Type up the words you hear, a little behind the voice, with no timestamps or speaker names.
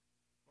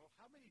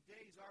How many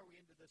days are we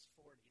into this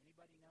 40?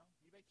 Anybody know?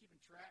 Anybody keeping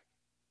track?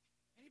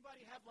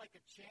 Anybody have like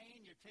a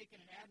chain? You're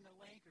taking and adding a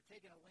link or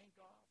taking a link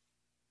off?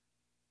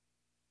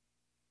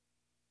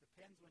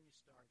 Depends when you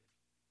started.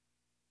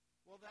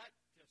 Well, that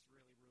just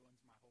really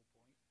ruins my whole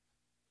point.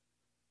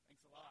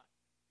 Thanks a lot.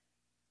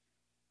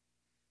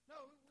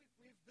 No,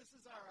 this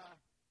is our,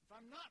 if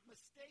I'm not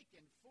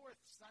mistaken,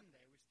 4th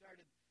Sunday. We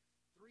started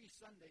 3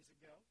 Sundays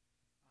ago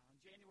on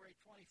January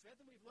 25th,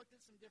 and we've looked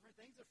at some different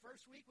things. The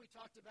first week we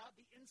talked about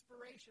the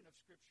inspiration of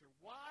Scripture.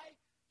 Why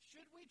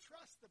should we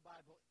trust the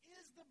Bible?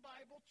 Is the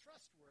Bible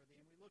trustworthy?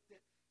 And we looked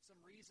at some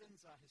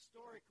reasons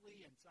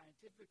historically and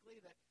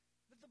scientifically that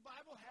the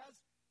Bible has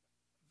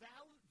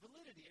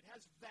validity. It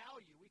has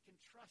value. We can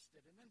trust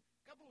it. And then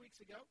a couple of weeks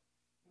ago,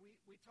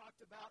 we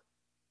talked about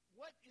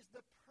what is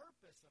the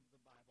purpose of the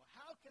Bible.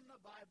 How can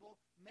the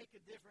Bible make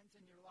a difference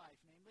in your life?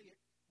 Namely, it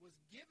was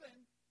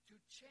given to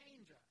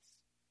change us.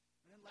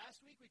 And then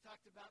last week we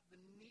talked about the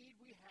need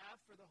we have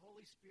for the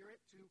Holy Spirit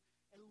to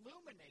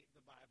illuminate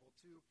the Bible,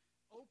 to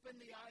open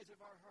the eyes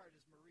of our heart,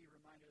 as Marie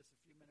reminded us a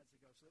few minutes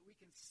ago, so that we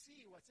can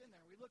see what's in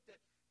there. We looked at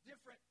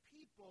different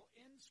people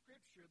in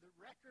Scripture, the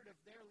record of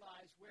their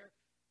lives, where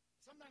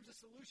sometimes the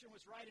solution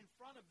was right in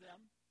front of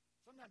them.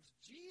 Sometimes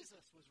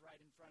Jesus was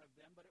right in front of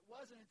them, but it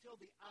wasn't until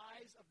the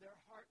eyes of their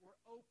heart were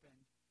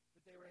opened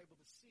that they were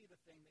able to see the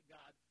thing that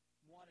God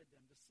wanted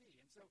them to see.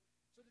 And so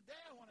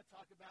today I want to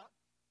talk about,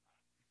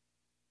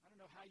 I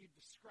don't know how you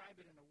describe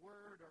it in a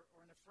word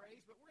or in a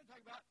phrase, but we're going to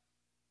talk about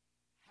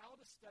how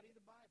to study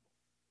the Bible.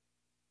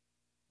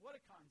 What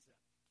a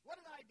concept.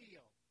 What an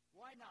ideal.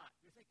 Why not?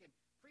 You're thinking,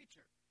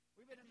 preacher,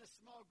 we've been in this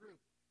small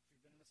group. If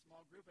you've been in a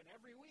small group, and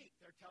every week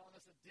they're telling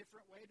us a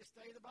different way to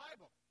study the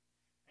Bible.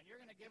 And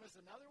you're going to give us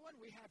another one?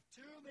 We have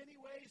too many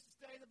ways to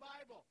study the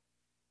Bible.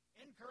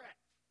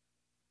 Incorrect.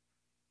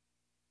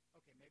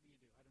 Okay, maybe you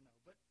do. I don't know.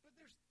 But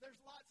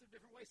there's lots of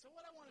different ways. So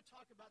what I want to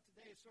talk about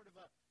today is sort of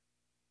a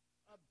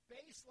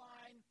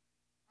baseline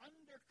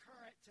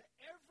undercurrent to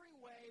every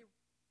way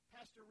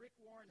Pastor Rick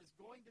Warren is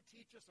going to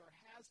teach us or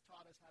has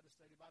taught us how to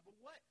study the Bible.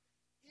 What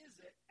is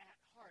it at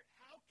heart?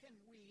 How can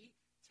we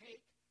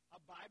take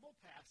a Bible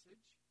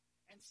passage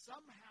and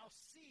somehow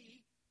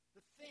see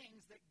the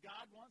things that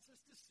God wants us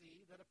to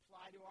see that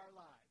apply to our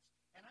lives?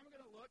 And I'm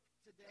going to look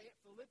today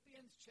at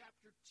Philippians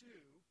chapter 2,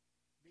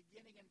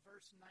 beginning in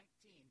verse 19.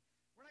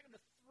 We're not going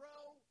to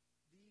throw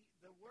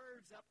the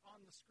words up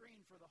on the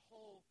screen for the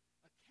whole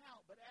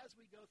account, but as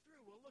we go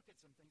through, we'll look at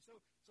some things. So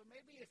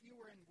maybe if you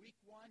were in week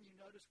 1, you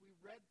noticed we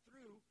read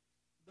through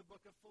the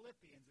book of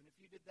Philippians, and if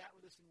you did that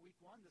with us in week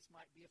 1, this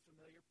might be a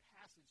familiar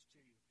passage to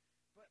you.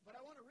 But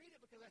I want to read it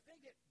because I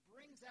think it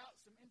brings out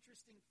some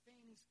interesting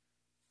things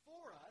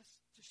for us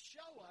to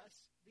show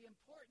us the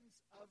importance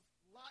of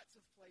lots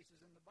of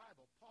places in the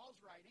Bible. Paul's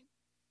writing,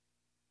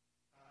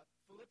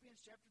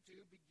 Philippians chapter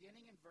 2,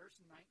 beginning in verse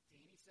 19.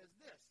 He says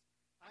this,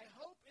 I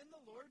hope in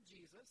the Lord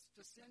Jesus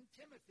to send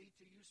Timothy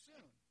to you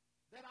soon,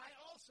 that I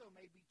also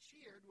may be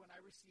cheered when I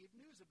receive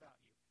news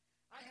about you.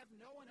 I have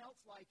no one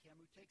else like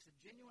him who takes a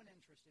genuine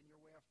interest in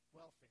your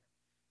welfare.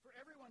 For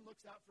everyone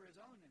looks out for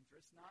his own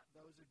interests, not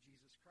those of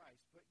Jesus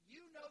Christ. But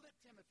you know that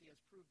Timothy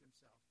has proved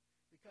himself,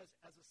 because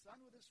as a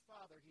son with his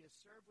father, he has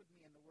served with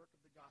me in the work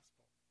of the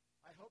gospel.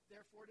 I hope,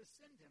 therefore, to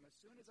send him as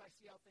soon as I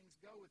see how things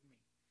go with me.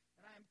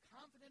 And I am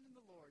confident in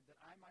the Lord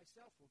that I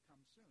myself will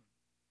come soon.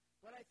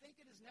 But I think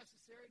it is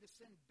necessary to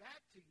send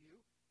back to you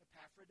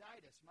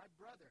Epaphroditus, my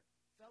brother,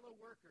 fellow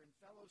worker and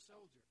fellow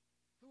soldier,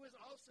 who is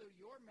also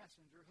your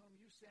messenger whom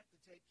you sent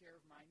to take care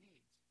of my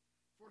needs.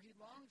 For he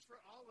longs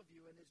for all of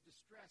you and is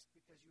distressed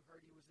because you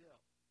heard he was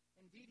ill.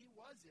 Indeed, he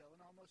was ill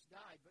and almost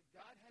died, but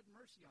God had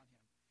mercy on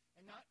him.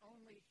 And not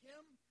only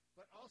him,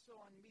 but also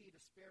on me to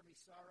spare me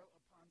sorrow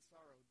upon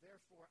sorrow.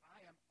 Therefore,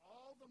 I am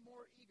all the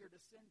more eager to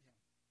send him,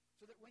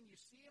 so that when you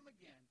see him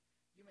again,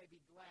 you may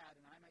be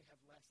glad and I may have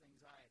less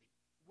anxiety.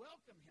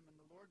 Welcome him in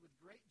the Lord with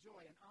great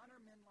joy and honor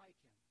men like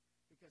him,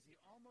 because he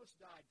almost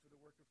died for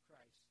the work of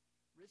Christ,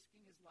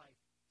 risking his life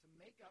to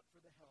make up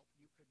for the help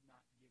you could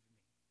not give me.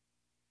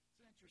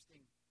 It's an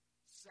interesting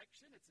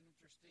section. It's an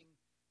interesting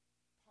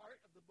part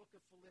of the book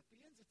of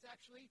Philippians. It's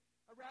actually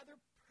a rather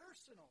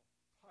personal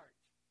part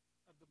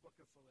of the book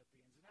of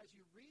Philippians. And as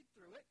you read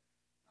through it,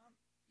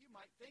 you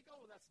might think,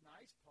 oh, well, that's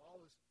nice.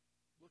 Paul is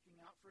looking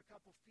out for a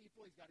couple of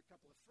people. He's got a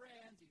couple of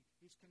friends.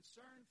 He's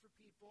concerned for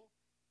people.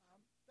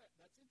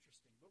 That's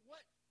interesting. But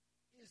what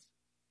is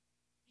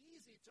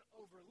easy to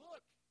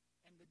overlook,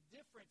 and the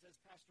difference, as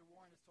Pastor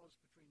Warren has told us,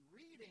 between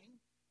reading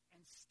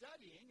and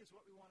studying is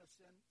what we want to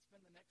spend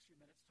the next few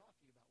minutes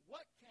talking about.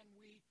 What can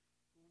we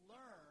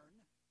learn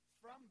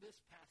from this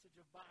passage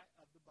of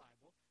the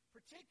Bible?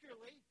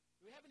 Particularly,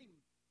 do we have any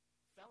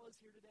fellas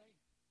here today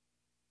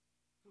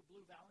who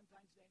blew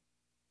Valentine's Day?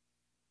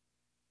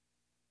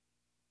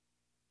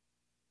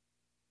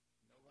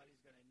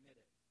 Nobody's going to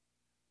admit it.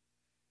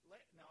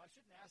 No, I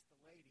shouldn't ask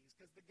the ladies,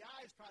 because the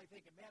guy's probably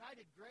thinking, man, I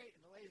did great,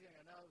 and the ladies are going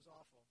to go, no, it was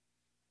awful.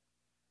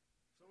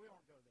 So we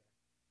won't go there.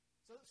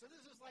 So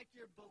this is like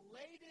your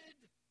belated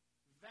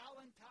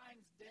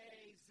Valentine's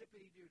Day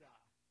zippity-doo-dah.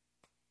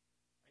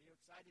 Are you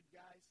excited,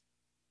 guys?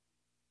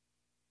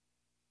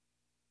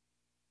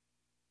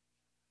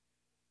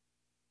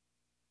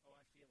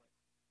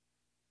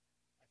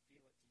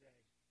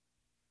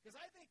 Because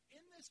I think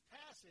in this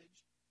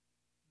passage,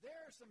 there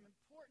are some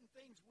important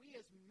things we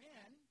as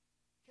men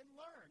can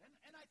learn.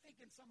 And I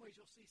think in some ways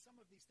you'll see some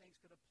of these things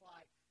could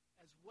apply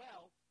as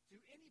well to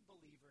any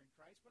believer in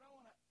Christ. But I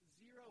want to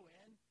zero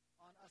in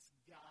on us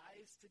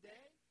guys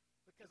today,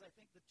 because I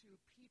think the two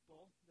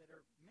people that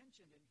are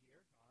mentioned in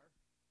here are,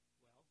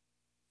 well,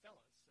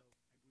 fellas. So maybe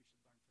we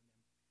should learn from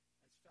them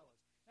as fellas.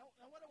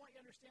 Now what I want you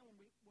to understand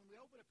when we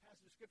open a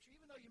passage of Scripture,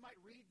 even though you might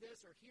read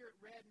this or hear it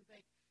read and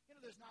think,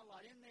 there's not a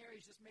lot in there,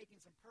 he's just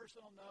making some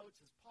personal notes,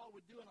 as Paul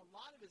would do in a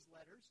lot of his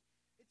letters,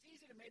 it's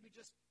easy to maybe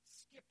just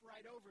skip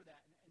right over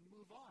that and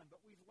move on.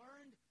 But we've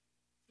learned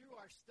through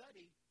our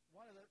study,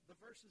 one of the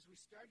verses we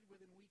started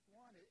with in week 1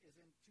 is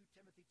in 2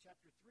 Timothy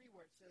chapter 3,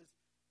 where it says,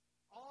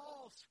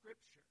 all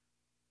Scripture,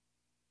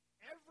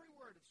 every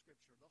word of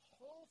Scripture, the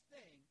whole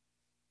thing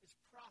is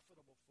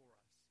profitable for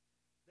us,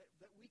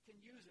 that we can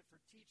use it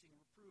for teaching,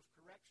 reproof,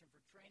 correction,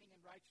 for training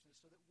in righteousness,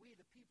 so that we,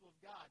 the people of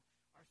God,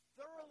 are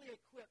thoroughly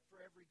equipped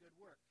for every good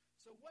work.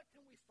 So what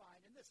can we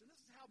find in this? And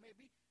this is how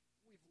maybe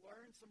we've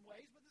learned some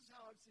ways, but this is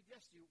how I would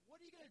suggest to you. What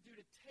are you going to do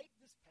to take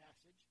this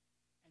passage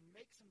and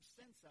make some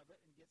sense of it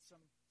and get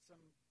some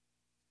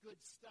good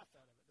stuff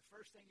out of it? The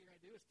first thing you're going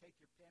to do is take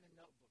your pen and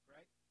notebook,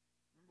 right?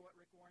 Remember what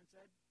Rick Warren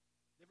said?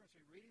 The difference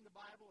between reading the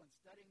Bible and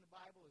studying the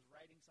Bible is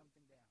writing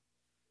something down.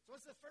 So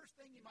what's the first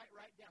thing you might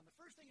write down? The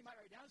first thing you might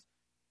write down is,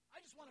 I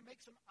just want to make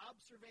some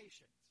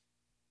observations.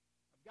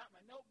 I've got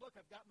my notebook,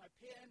 I've got my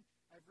pen,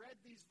 I've read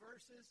these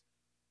verses.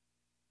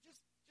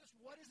 Just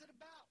what is it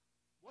about?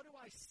 What do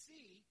I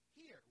see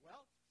here?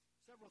 Well,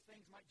 several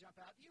things might jump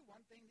out to you.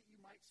 One thing that you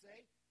might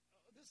say,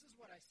 this is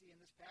what I see in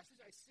this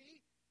passage. I see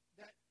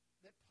that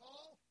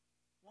Paul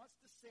wants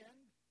to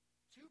send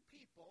two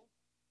people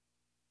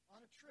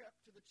on a trip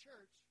to the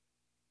church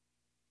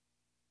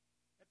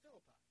at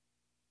Philippi.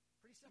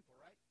 Pretty simple,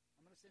 right?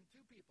 I'm going to send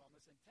two people. I'm going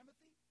to send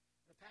Timothy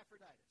and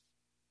Epaphroditus.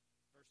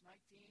 Verse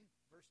 19,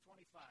 verse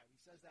 25. He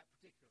says that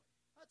particularly.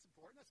 That's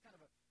important. That's kind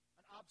of an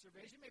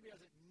observation. Maybe it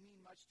doesn't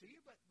mean much to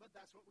you, but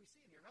that's what we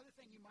see in here. Another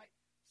thing you might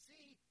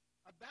see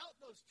about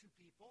those two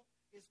people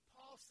is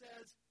Paul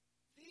says,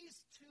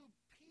 these two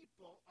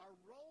people are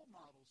role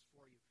models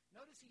for you.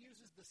 Notice he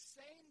uses the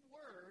same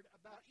word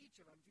about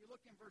each of them. If you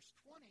look in verse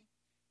 20,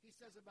 he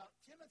says about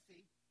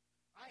Timothy,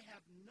 I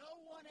have no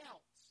one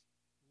else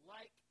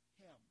like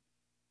him.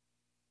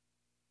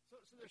 So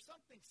there's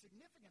something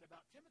significant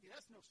about Timothy.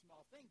 That's no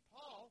small thing.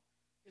 Paul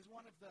is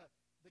one of the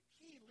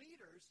key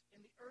leaders in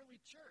the early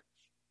church.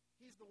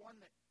 He's the one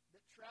that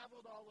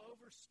traveled all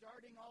over,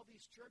 starting all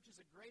these churches,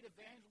 a great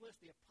evangelist,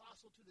 the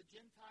apostle to the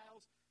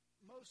Gentiles.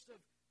 Most of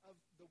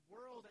the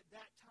world at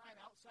that time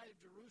outside of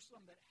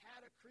Jerusalem that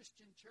had a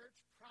Christian church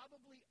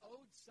probably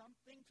owed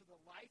something to the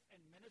life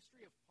and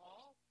ministry of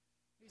Paul.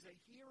 He's a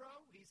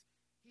hero.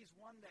 He's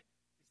one that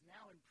is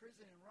now in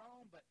prison in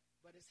Rome, but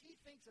as he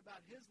thinks about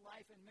his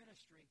life and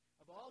ministry,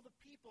 of all the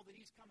people that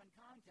he's come in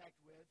contact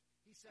with,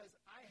 he says,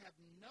 I have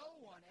no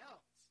one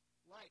else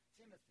like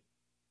Timothy.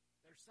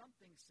 There's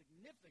something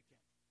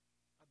significant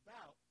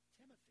about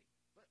Timothy.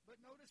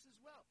 But notice as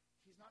well,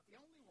 he's not the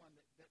only one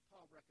that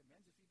Paul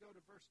recommends. If you go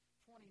to verse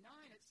 29,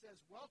 it says,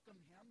 welcome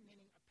him,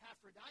 meaning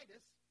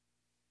Epaphroditus,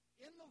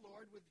 in the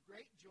Lord with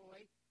great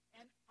joy,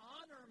 and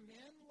honor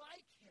men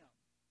like him.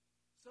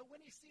 So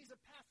when he sees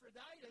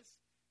Epaphroditus,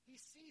 he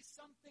sees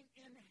something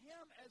in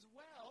him as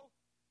well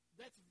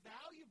that's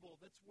valuable,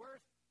 that's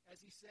worth,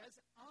 as he says,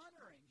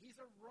 honoring. He's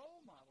a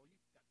role model.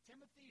 You've got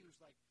Timothy, who's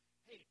like,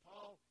 hey,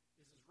 Paul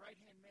is his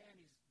right-hand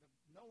man. He's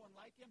no one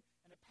like him.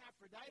 And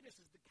Epaphroditus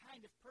is the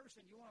kind of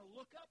person you want to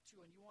look up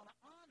to and you want to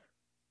honor.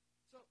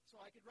 So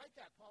I could write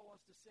that. Paul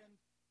wants to send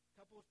a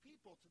couple of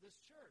people to this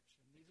church,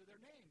 and these are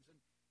their names. And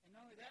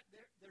not only that,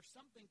 there's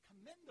something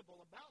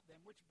commendable about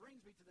them, which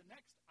brings me to the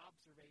next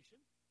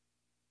observation.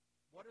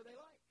 What are they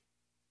like?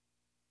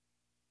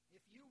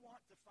 If you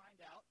want to find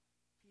out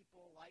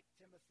people like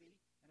Timothy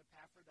and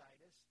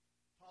Epaphroditus,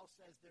 Paul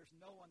says there's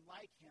no one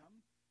like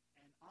him,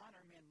 and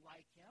honor men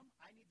like him.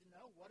 I need to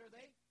know, what are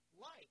they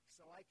like,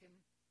 so I can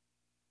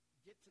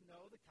get to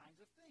know the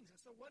kinds of things. And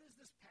so what does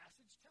this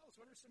passage tell us?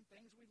 What are some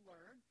things we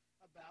learn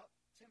about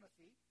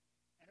Timothy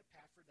and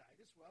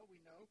Epaphroditus? Well, we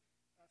know,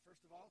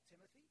 first of all,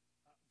 Timothy,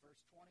 verse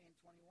 20 and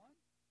 21,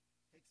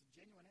 takes a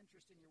genuine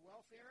interest in your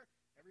welfare.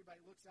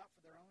 Everybody looks out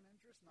for their own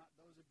interests, not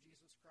those of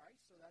Jesus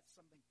Christ. So that's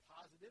something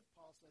positive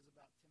Paul says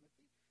about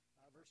Timothy.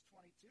 Verse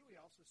 22, he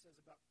also says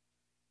about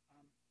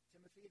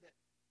Timothy that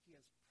he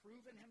has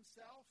proven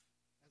himself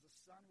as a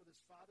son with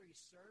his father. He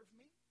served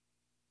me.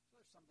 So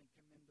there's something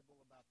commendable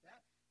about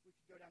that. We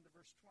could go down to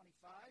verse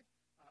 25.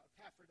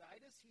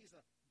 Epaphroditus, he's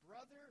a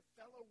brother,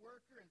 fellow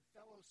worker, and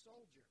fellow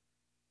soldier.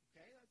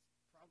 Okay, that's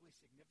probably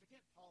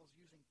significant. Paul's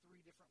using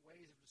three different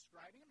ways of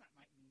describing him. That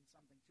might mean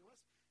something to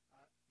us.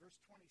 Verse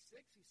 26,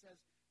 he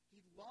says, he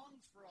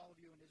longs for all of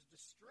you and is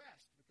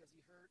distressed because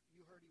you heard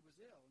he was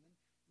ill. And then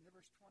in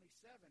verse 27,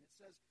 it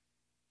says,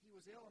 he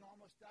was ill and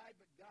almost died,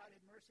 but God had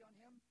mercy on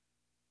him.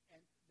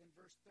 And then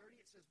verse 30,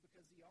 it says,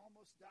 because he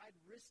almost died,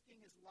 risking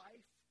his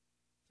life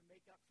to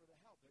make up for the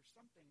help. There's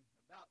something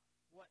about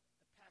what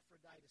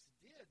Epaphroditus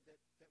did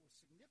that was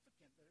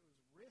significant, that it was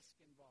risk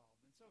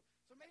involved. And so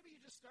maybe you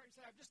just start and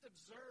say, I've just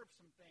observed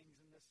some things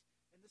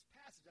in this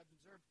passage. I've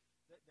observed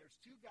that there's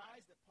two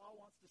guys that Paul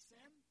wants to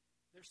send.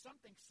 There's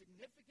something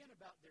significant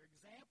about their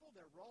example,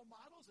 their role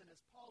models, and as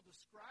Paul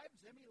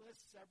describes them, he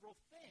lists several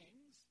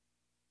things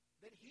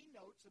that he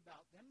notes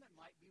about them that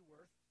might be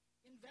worth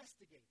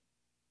investigating.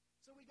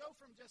 So we go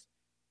from just,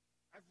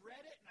 I've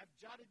read it and I've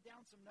jotted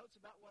down some notes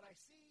about what I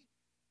see,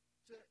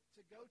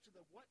 to go to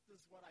the what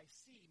does what I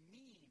see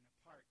mean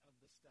part of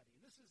the study.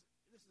 And this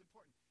is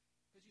important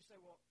because you say,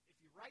 well,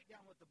 if you write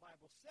down what the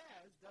Bible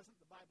says, doesn't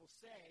the Bible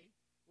say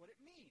what it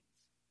means?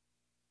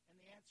 And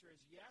the answer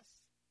is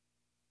yes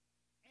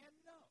and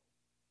no.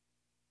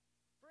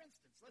 For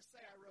instance, let's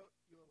say I wrote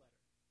you a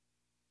letter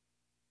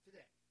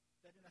today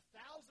that in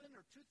 1,000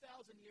 or 2,000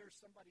 years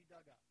somebody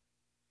dug up.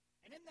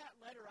 And in that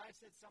letter I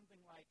said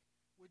something like,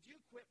 would you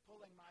quit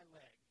pulling my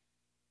leg?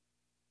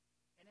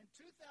 And in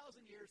 2,000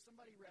 years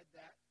somebody read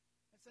that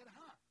and said,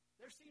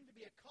 there seemed to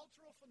be a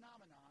cultural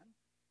phenomenon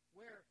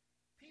where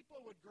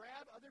people would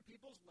grab other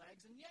people's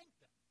legs and yank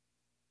them.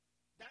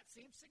 That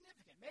seems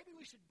significant. Maybe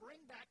we should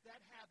bring back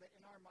that habit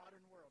in our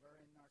modern world or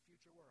in our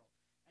future world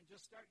and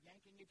just start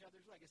yanking each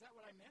other's leg. Is that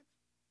what I meant?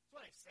 That's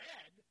what I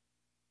said.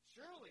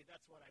 Surely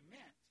that's what I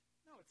meant.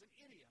 No, it's an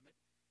idiom.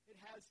 It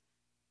has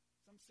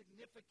some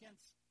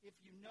significance if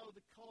you know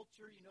the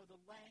culture, you know the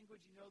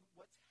language, you know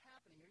what's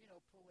happening here.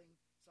 Pulling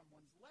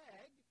someone's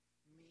leg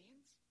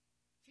means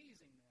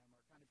teasing them or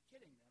kind of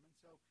kidding them. And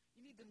so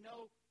you need to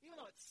know, even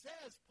though it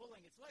says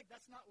pulling its leg,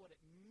 that's not what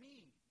it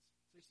means.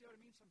 So you see what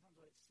I mean? Sometimes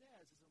what it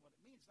says isn't what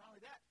it means. Not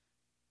only that,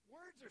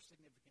 words are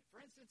significant.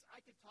 For instance,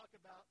 I could talk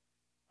about,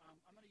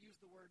 I'm going to use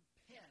the word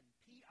pen,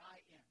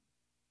 P-I-N.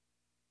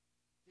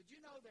 Did you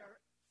know there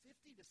are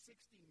 50 to 60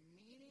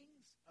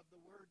 meanings of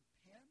the word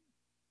pen?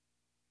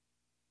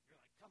 You're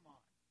like, come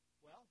on.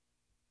 Well,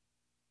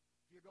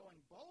 if you're going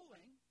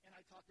bowling and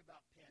I talk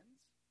about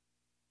pens,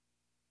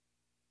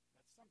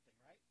 that's something,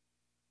 right?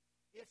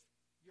 If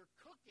you're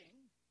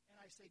cooking and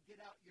I say,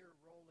 get out your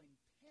rolling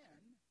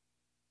pin,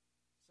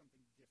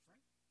 something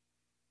different.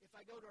 If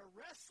I go to a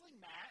wrestling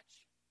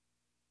match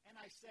and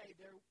I say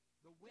the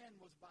win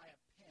was by a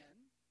pin,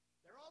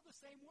 they're all the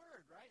same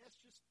word, right? That's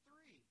just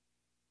three.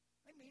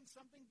 They mean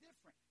something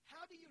different.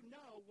 How do you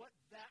know what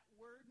that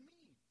word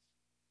means?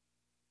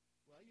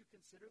 Well, you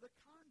consider the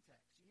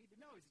context. You need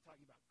to know, is he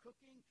talking about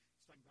cooking? Is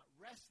he talking about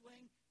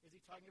wrestling? Is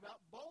he talking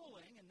about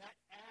bowling? And that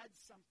adds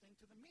something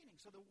to the meaning.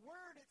 So the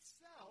word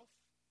itself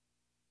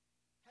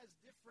has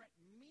different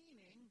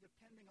meaning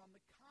depending on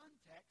the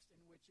context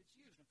in which it's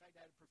used. In fact,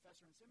 I had a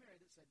professor in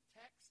seminary that said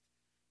text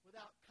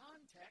without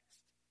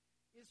context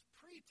is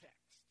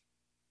pretext,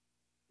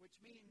 which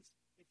means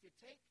if you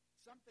take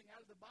something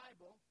out of the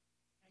Bible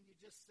and you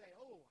just say,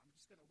 oh, I'm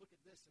just going to look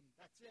at this and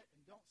that's it,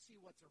 and don't see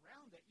what's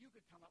around it, you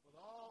could come up with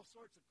all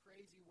sorts of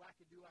crazy,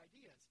 wackadoo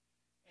ideas.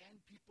 And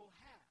people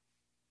have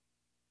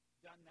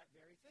done that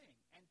very thing.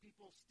 And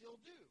people still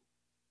do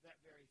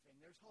that very thing.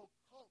 There's whole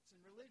cults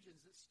and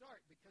religions that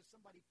start because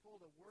somebody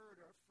pulled a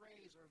word or a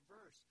phrase or a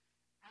verse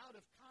out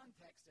of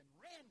context and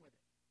ran with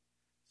it.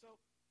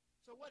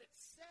 So what it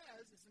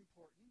says is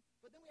important,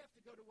 but then we have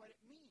to go to what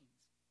it means.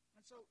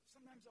 And so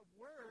sometimes a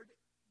word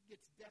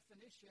gets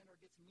definition or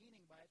gets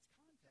meaning by its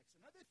context.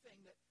 Another thing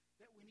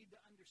that we need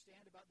to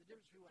understand about the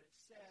difference between what it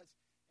says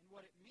and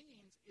what it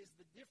means is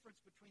the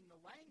difference between the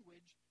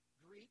language,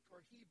 Greek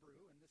or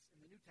Hebrew, in the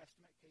New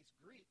Testament case,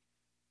 Greek,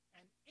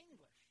 and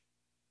English.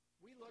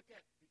 We look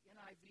at the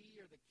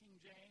NIV or the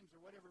King James or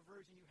whatever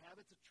version you have,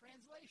 it's a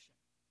translation.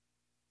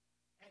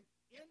 And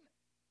in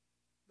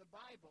the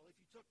Bible, if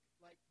you took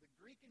like the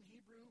Greek and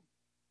Hebrew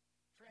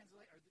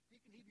the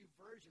Greek and Hebrew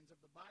versions of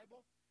the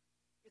Bible,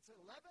 it's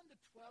 11 to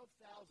 12,000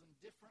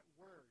 different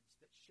words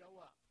that show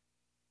up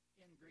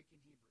in Greek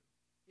and Hebrew.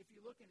 If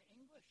you look in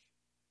English,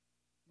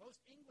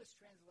 most English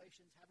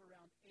translations have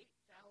around 8,000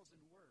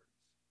 words.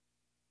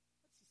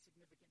 That's a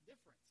significant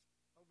difference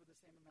over the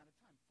same amount of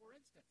time. For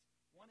instance,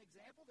 one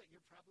example that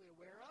you're probably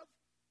aware of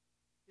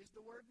is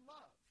the word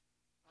love.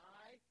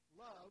 I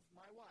love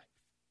my wife.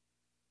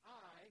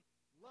 I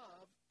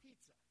love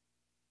pizza.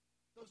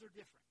 Those are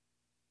different.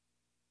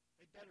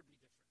 They better be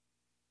different.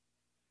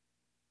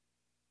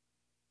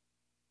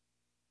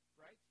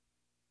 Right?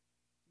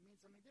 It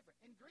means something different.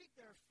 In Greek,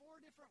 there are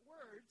 4 different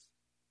words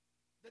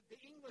that the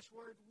English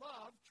word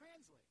love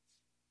translates.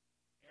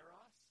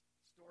 Eros,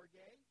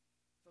 storge,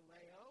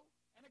 phileo,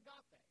 and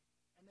agape.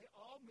 And they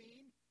all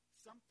mean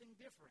something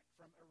different,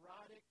 from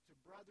erotic to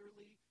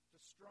brotherly to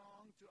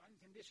strong to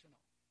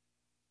unconditional.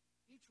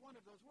 Each one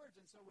of those words.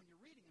 And so when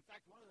you're reading, in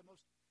fact, one of the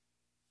most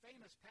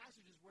famous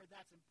passages where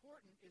that's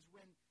important is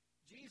when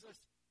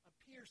Jesus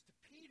appears to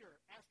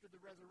Peter after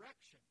the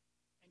resurrection.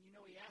 And you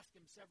know he asked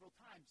him several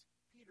times,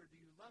 Peter, do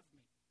you love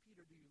me?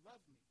 Peter, do you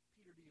love me?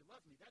 Peter, do you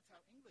love me? That's how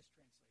English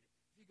translated.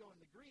 If you go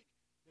in the Greek,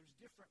 there's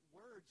different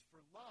words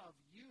for love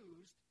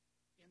used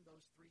in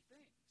those 3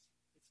 things.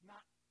 It's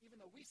not,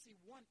 even though we see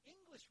one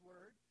English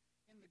word,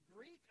 in the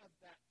Greek of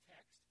that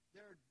text,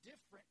 there are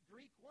different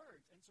Greek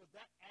words. And so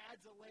that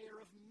adds a layer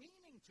of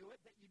meaning to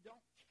it that you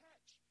don't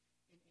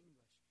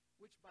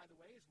which, by the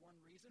way, is one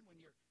reason when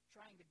you're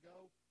trying to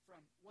go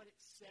from what it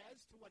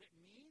says to what it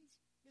means,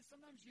 is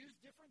sometimes use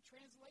different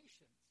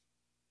translations.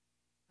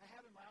 I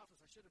have in my office,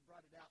 I should have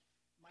brought it out,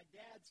 my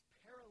dad's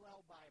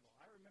parallel Bible.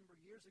 I remember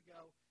years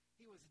ago,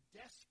 he was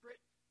desperate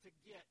to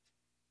get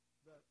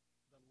the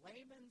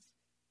layman's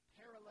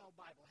parallel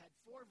Bible. It had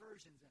 4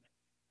 versions in it.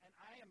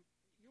 And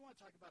you want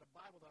to talk about a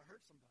Bible that'll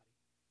hurt somebody.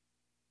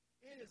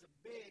 It is a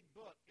big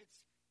book.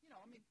 It's,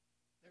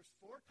 there's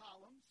 4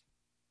 columns,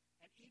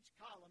 and each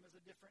column is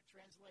a different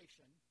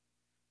translation.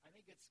 I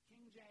think it's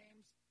King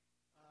James.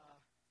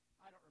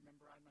 I don't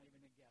remember. I'm not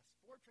even going to guess.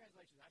 4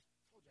 translations. I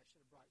told you I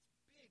should have brought it.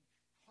 It's big,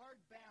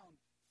 hardbound,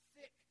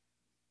 thick,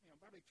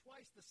 probably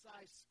twice the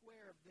size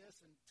square of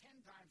this and 10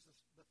 times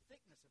the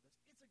thickness of this.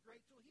 It's a great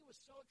tool. He was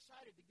so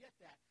excited to get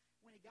that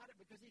when he got it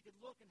because he could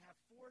look and have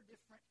 4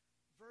 different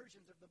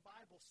versions of the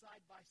Bible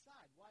side by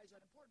side. Why is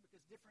that important?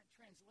 Because different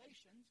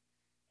translations,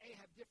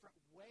 have different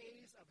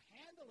ways of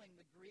handling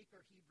the Greek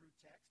or Hebrew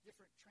text,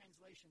 different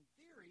translation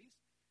theories,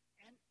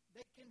 and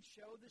they can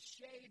show the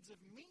shades of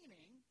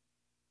meaning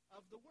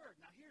of the word.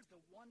 Now, here's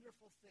the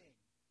wonderful thing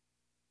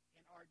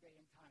in our day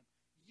and time.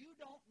 You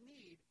don't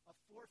need a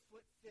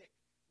 4-foot thick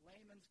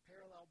layman's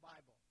parallel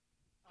Bible.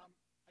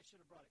 I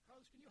should have brought it.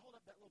 Carlos, can you hold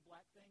up that little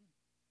black thing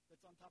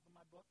that's on top of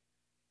my book?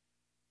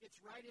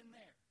 It's right in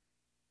there.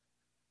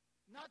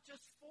 Not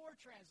just 4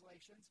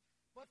 translations,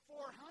 but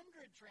 400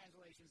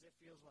 translations, it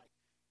feels like.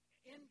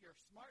 In your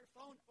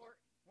smartphone, or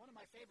one of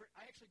my favorite,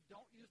 I actually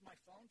don't use my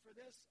phone for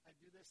this. I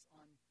do this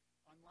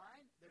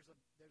online. There's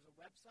a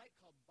website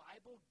called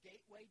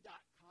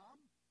BibleGateway.com.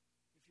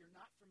 If you're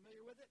not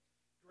familiar with it,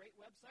 great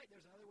website.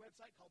 There's another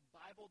website called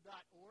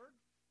Bible.org,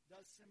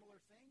 does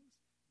similar things.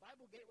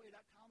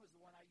 BibleGateway.com is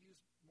the one I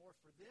use more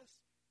for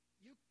this.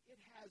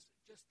 It has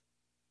just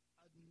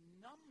a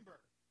number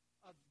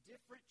of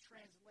different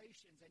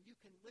translations, and you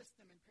can list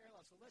them in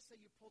parallel. So let's say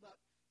you pulled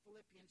up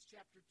Philippians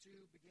chapter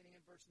 2, beginning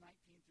in verse 19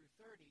 through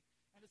 30,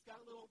 and it's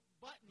got a little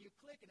button you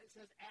click, and it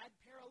says Add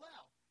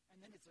Parallel. And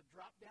then it's a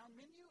drop-down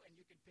menu, and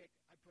you can pick,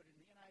 I put it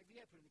in the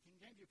NIV, I put it in the King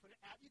James, you put it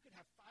out. You can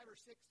have 5 or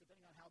 6,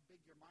 depending on how big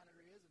your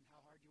monitor is and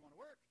how hard you want to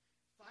work,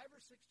 5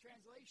 or 6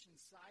 translations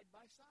side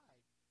by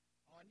side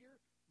on your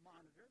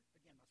monitor.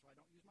 Again, that's why I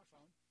don't use my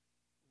phone,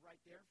 right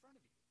there in front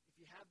of you. If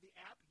you have the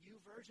app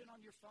YouVersion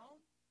on your phone,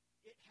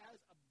 it has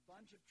a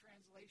bunch of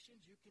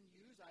translations you can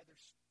use, either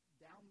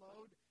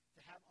download to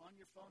have on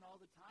your phone all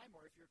the time,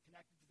 or if you're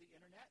connected to the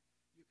internet,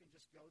 you can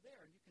just go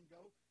there, and you can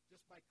go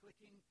just by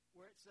clicking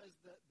where it says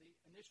the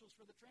initials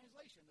for the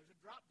translation. There's a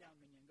drop-down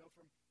menu, and go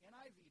from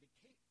NIV to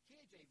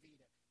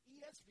KJV to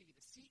ESV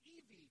to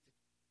CEV to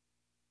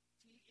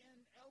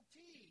TNLT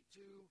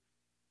to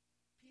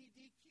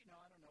PDQ. No,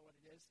 I don't know what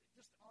it is.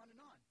 Just on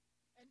and on.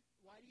 And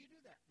why do you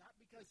do that? Not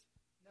because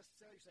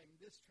necessarily saying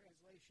this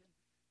translation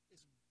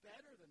is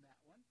better than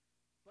that one,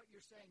 but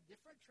you're saying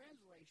different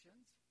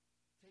translations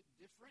take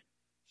different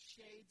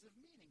shades of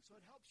meaning. So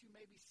it helps you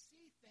maybe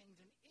see things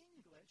in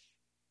English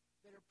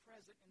that are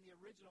present in the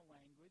original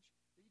language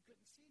that you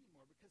couldn't see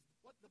anymore, because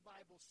what the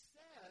Bible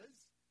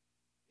says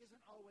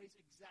isn't always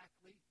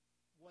exactly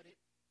what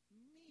it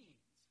means.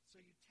 So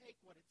you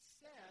take what it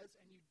says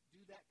and you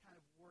do that kind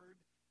of word,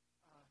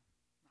 not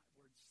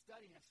word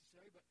study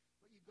necessarily, but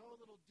you go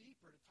a little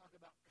deeper to talk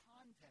about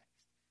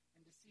context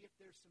and to see if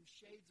there's some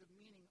shades of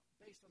meaning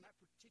based on that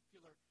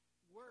particular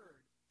word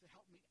to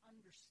help me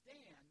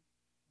understand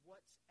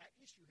what's at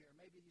issue here.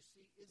 Maybe you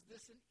see, is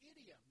this an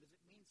idiom? Does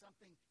it mean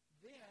something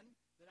then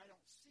that I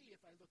don't see if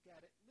I look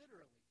at it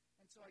literally?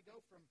 And so I go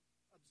from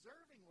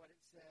observing what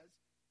it says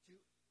to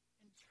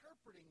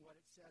interpreting what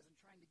it says and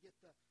trying to get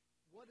the,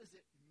 what does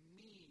it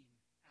mean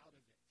out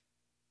of it?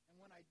 And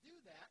when I do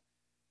that,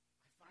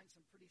 I find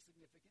some pretty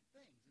significant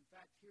things. In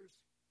fact,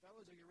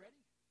 fellas, are you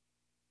ready?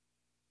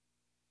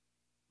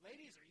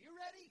 Ladies, are you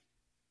ready?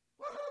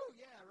 Woohoo!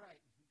 Yeah,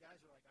 right. You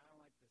guys are like, I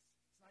don't like this.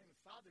 It's not even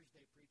Father's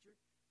Day, preacher.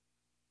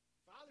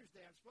 Father's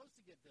Day, I'm supposed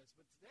to get this,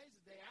 but today's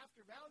the day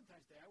after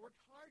Valentine's Day. I worked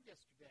hard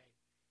yesterday.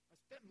 I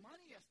spent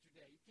money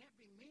yesterday. You can't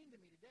be mean to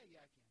me today.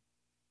 Yeah, I can.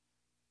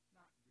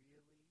 Not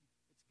really.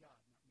 It's God,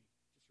 not me.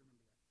 Just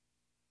remember that.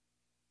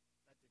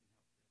 That didn't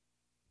help good.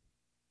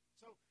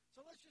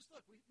 So let's just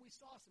look. We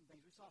saw some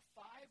things. We saw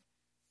 5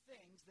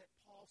 things that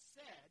Paul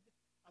said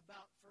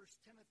about 1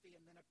 Timothy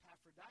and then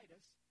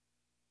Epaphroditus.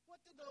 What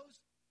do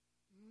those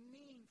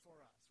mean for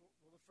us?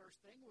 Well, the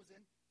first thing was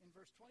in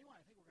verse 21.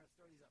 I think we're going to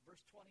throw these up.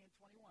 Verse 20 and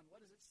 21.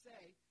 What does it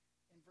say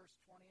in verse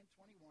 20 and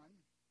 21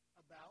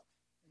 about,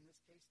 in this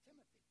case,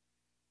 Timothy?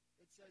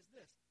 It says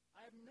this: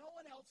 I have no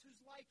one else who's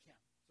like him.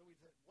 So we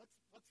said, what's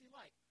he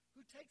like?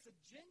 Who takes a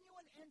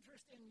genuine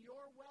interest in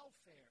your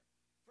welfare.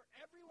 For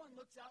everyone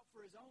looks out for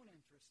his own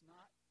interests,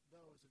 not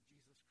those of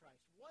Jesus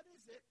Christ. What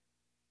is it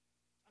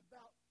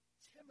about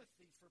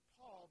Timothy for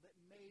Paul that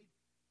made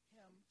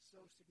him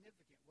so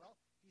significant? Well,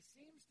 he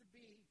seems to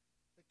be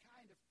the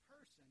kind of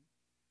person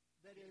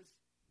that is,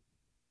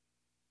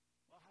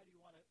 well, how do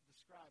you want to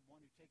describe one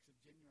who takes a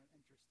genuine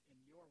interest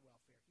in your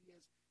welfare? He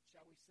is,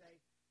 shall we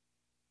say,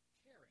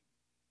 caring.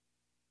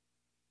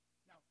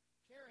 Now,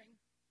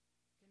 caring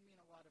can mean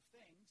a lot of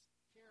things.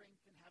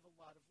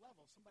 lot of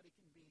levels. Somebody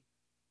can be,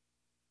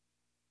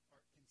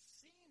 or can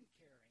seem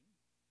caring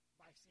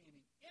by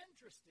seeming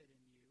interested in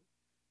you,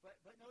 but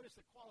notice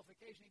the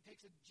qualification. He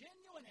takes a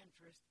genuine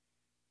interest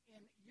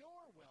in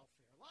your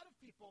welfare. A lot of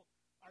people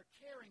are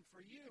caring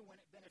for you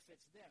when it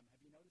benefits them.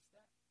 Have you noticed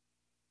that?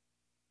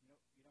 You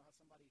know how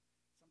somebody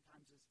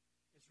sometimes is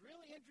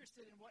really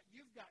interested in what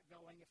you've got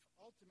going if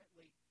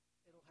ultimately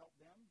it'll help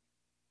them?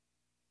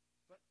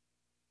 But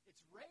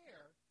it's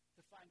rare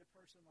to find a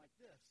person like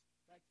this.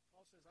 In fact,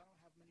 Paul says, I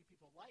don't have many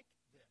people like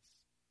this.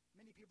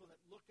 Many people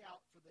that look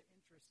out for the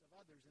interests of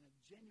others in a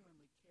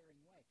genuinely caring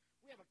way.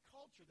 We have a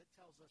culture that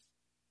tells us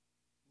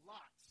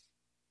lots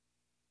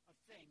of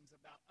things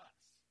about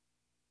us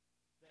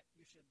that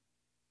you should,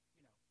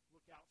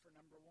 look out for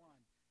number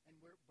one. And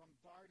we're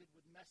bombarded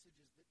with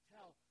messages that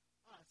tell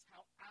us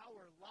how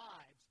our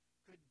lives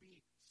could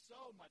be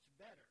so much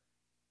better.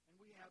 And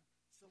we have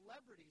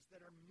celebrities that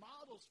are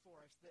models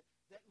for us,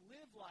 that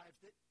live lives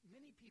that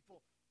many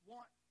people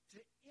want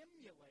to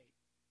emulate.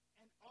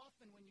 And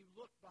often when you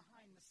look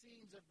behind the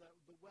scenes of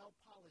the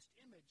well-polished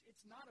image,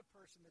 it's not a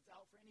person that's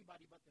out for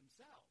anybody but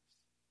themselves.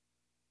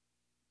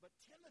 But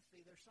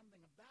Timothy, there's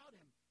something about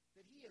him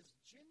that he is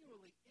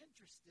genuinely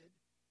interested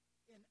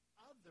in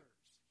others.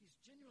 He's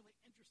genuinely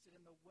interested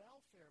in the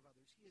welfare of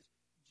others. He is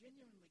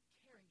genuinely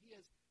caring. He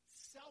is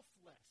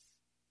selfless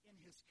in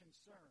his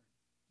concern.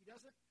 He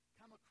doesn't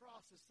come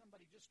across as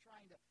somebody just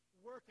trying to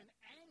work an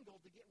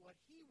angle to get what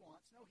he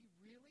wants. No, he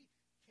really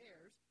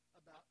cares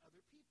about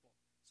other people.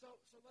 So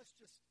let's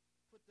just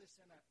put this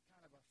in a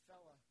kind of a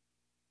fella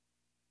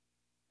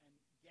and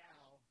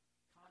gal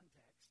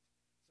context.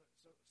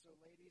 So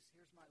ladies,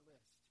 here's my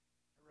list.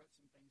 I wrote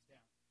some things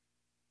down.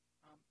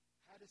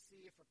 How to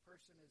see if a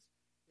person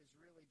is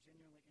really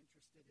genuinely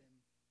interested in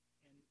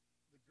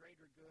the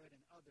greater good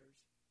and others.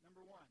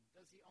 Number one,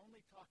 does he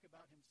only talk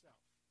about himself?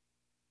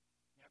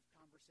 You have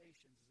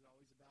conversations. Is it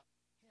always about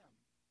him?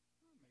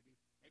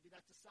 Maybe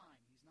that's a sign.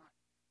 He's not.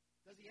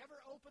 Does he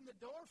ever open the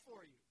door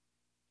for you?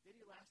 Did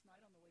he last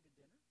night on the way to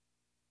dinner?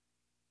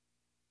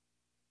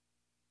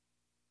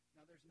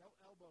 Now, there's no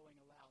elbowing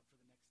allowed for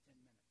the next 10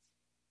 minutes.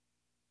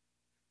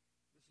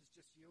 This is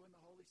just you and the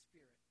Holy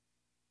Spirit.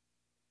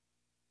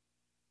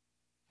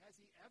 Has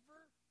he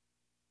ever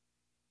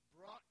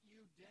brought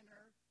you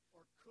dinner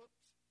or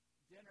cooked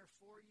dinner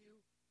for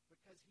you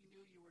because he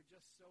knew you were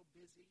just so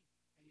busy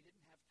and you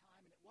didn't have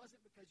time? And it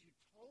wasn't because you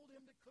told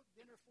him to cook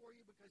dinner for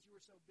you because you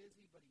were so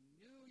busy, but he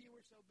knew you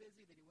were so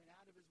busy that he went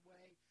out of his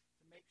way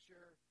to make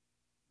sure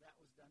that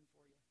was done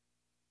for you.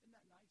 Isn't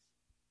that nice?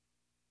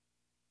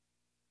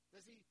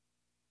 Does he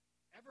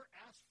ever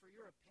ask for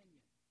your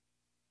opinion?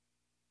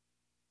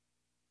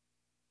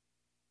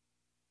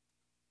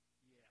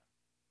 Yeah.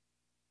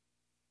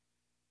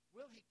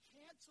 Will he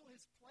cancel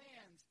his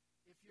plans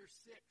if you're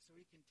sick so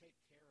he can take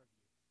care of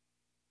you?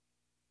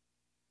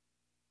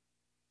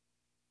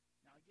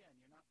 Now, again,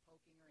 you're not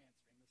poking or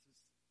answering. This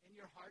is in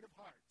your heart of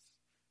hearts.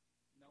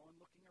 No one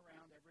looking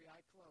around, every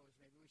eye closed.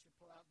 Maybe we should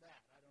pull out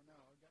that. I don't know.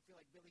 I feel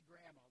like Billy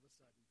Graham all of a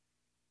sudden.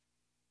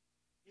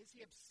 Is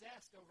he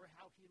obsessed over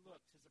how he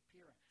looks, his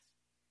appearance?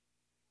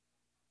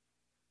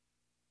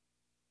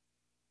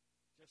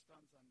 Just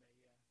on Sunday,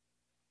 yeah.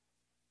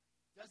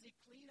 Does he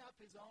clean up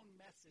his own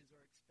messes or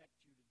expect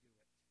you to do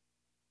it?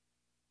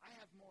 I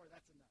have more.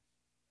 That's enough.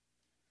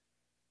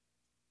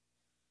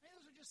 And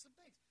those are just some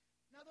things.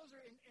 Now, those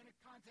are in a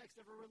context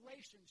of a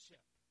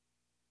relationship.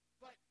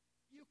 But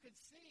you could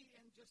see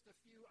in just a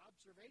few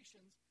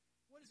observations,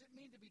 what does it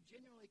mean to be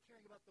genuinely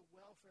caring about the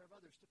welfare of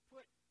others? To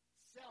put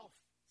self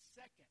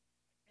second.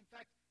 In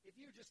fact, if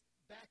you just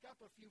back up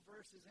a few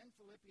verses in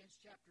Philippians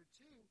chapter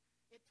 2,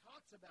 it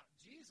talks about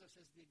Jesus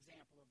as the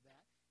example of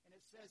that. And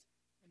it says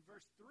in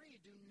verse 3,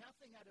 do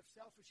nothing out of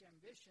selfish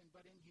ambition,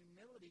 but in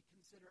humility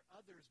consider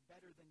others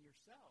better than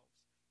yourselves.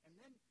 And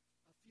then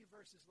a few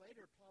verses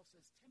later, Paul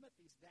says,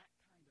 Timothy's that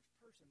kind of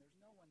person. There's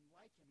no one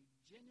like him. He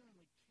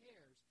genuinely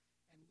cares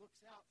and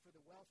looks out for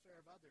the welfare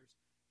of others.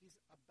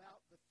 He's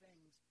about the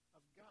things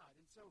of God.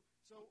 And so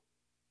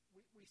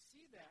we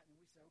see that and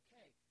we say,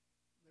 okay,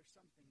 there's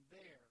something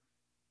there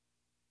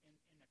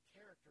in a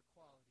character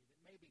quality that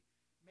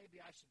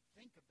maybe I should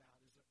think about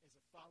as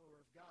a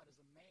follower of God, as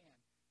a man,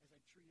 as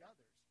I treat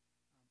others.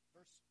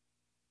 Verse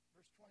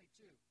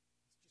 22.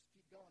 Let's just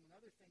keep going.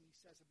 Another thing he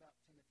says about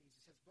Timothy,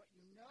 he says, but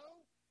you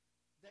know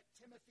that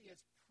Timothy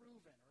has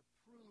proven or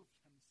proved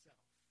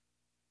himself.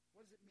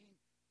 What does it mean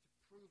to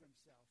prove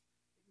himself?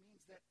 It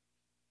means that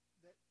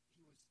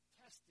he was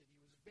tested,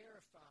 he was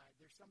verified.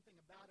 There's something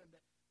about him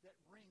that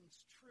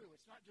rings true.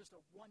 It's not just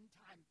a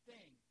one-time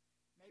thing.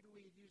 Maybe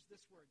we use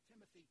this word.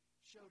 Timothy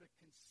showed a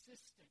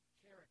consistent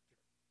character.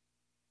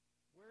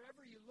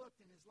 Wherever you looked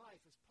in his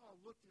life, as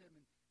Paul looked at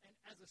him, and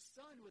as a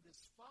son with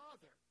his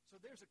father, so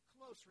there's a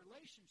close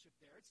relationship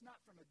there. It's not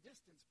from a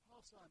distance.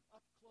 Paul saw him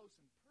up close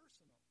and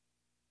personal.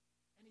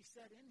 And he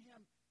said, in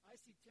him, I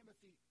see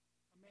Timothy,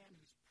 a man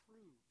who's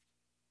proved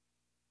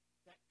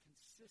that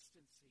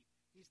consistency.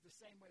 He's the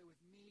same way with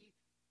me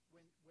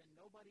when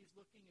nobody's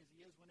looking as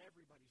he is when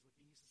everybody's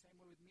looking. He's the same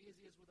way with me as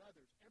he is with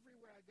others.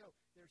 Everywhere I go,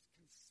 there's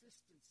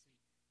consistency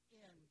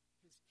in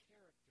his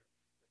character.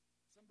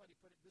 Somebody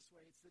put it this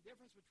way, it's the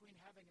difference between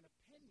having an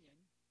opinion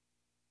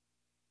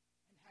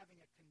and having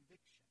a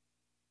conviction.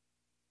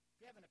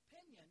 If you have an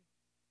opinion,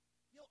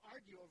 you'll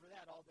argue over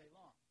that all day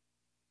long.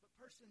 But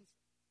persons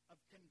of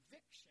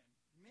conviction,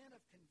 men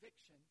of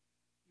conviction,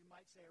 you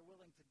might say, are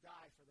willing to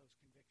die for those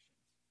convictions.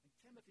 And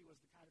Timothy was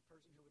the kind of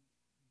person who would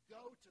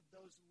go to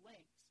those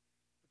lengths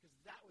because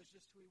that was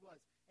just who he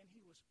was. And he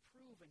was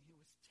proven, he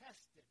was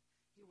tested,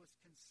 he was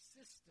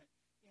consistent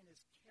in his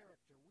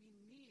character. We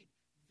need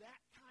that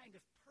kind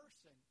of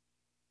person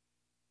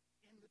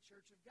in the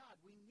church of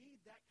God. We need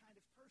that kind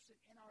of person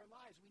in our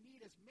lives. We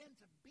need as men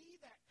to be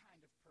that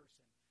kind of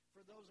person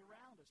for those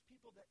around us,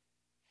 people that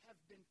have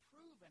been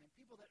proven and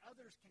people that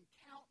others can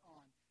count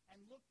on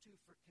and look to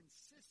for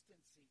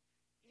consistency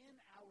in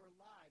our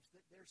lives,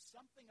 that there's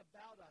something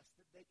about us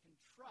that they can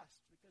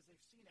trust because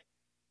they've seen it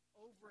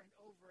over and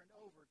over and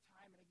over,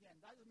 time and again.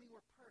 That doesn't mean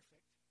we're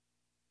perfect.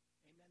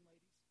 Amen,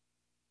 ladies?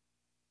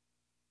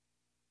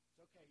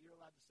 It's okay. You're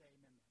allowed to say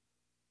amen then.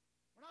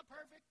 We're not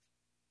perfect.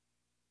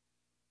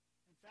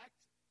 In fact,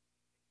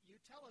 you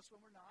tell us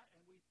when we're not,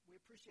 and we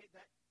appreciate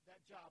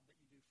that job that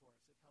you do for us.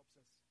 It helps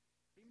us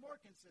be more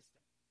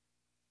consistent.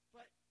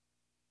 But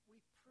we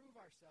prove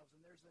ourselves,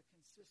 and there's a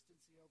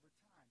consistency over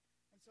time.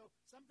 And so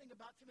something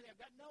about Timothy, I've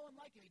got no one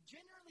like him. He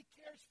genuinely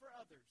cares for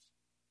others.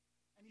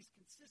 And he's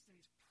consistent.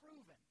 He's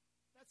proven.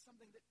 That's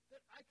something that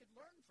I could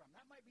learn from.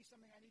 That might be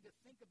something I need to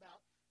think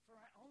about for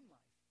my own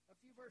life. A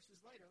few verses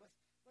later,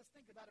 let's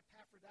think about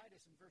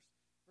Epaphroditus in verse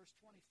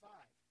 25.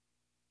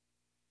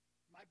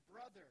 My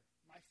brother,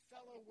 my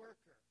fellow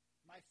worker,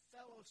 my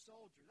fellow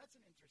soldier. That's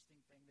an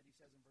interesting thing that he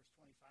says in verse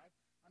 25.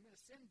 I'm going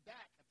to send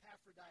back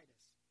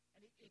Epaphroditus.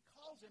 And he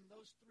calls him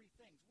those three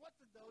things. What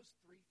do those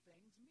three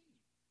things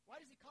mean? Why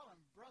does he call him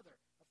brother,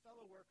 a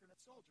fellow worker, and a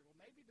soldier? Well,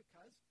 maybe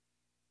because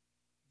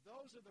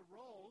those are the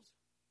roles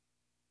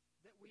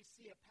that we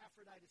see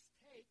Epaphroditus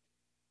take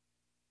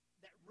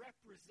that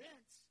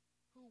represents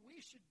who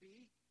we should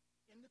be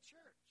in the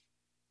church.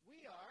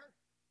 We are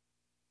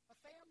a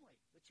family.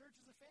 The church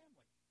is a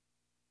family.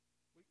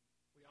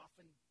 We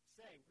often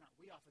say, not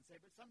we often say,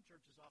 but some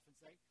churches often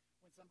say,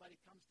 when somebody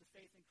comes to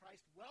faith in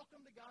Christ,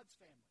 welcome to God's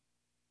family.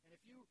 And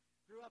if you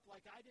grew up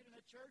like I did in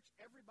a church,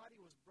 everybody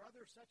was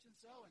brother such and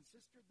so and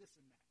sister this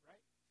and that,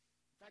 right?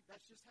 In fact,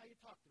 that's just how you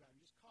talked about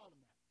him. You just called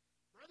him that.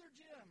 Brother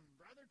Jim,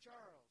 Brother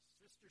Charles,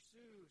 Sister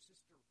Sue,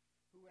 Sister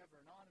whoever,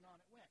 and on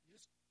it went. You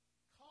just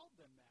called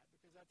them that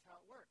because that's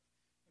how it worked.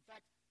 In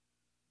fact,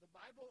 the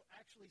Bible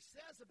actually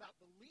says about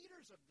the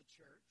leaders of the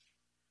church,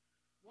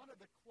 one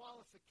of the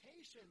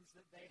qualifications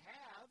that they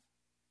have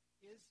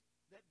is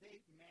that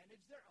they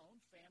manage their own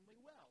family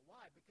well.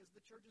 Why? Because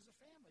the church is a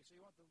family. So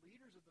you want the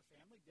leaders of the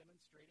family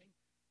demonstrating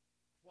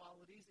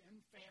qualities in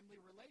family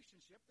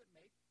relationship that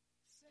make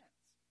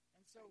sense.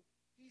 And so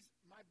he's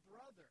my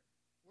brother.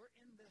 We're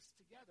in this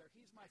together.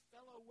 He's my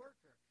fellow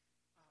worker.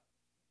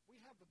 We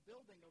have a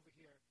building over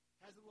here.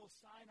 Has a little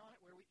sign on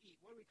it where we eat.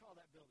 What do we call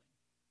that building?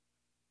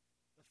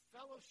 The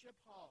Fellowship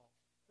Hall.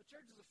 The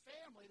church is a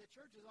family. The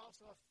church is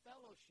also a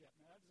fellowship.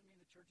 Now, that doesn't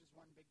mean the church is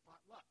one big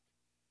potluck.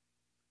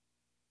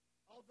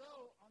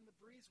 Although on the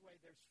breezeway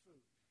there's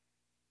food.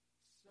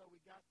 So we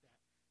got that.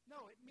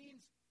 No, it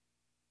means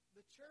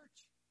the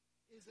church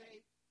is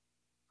a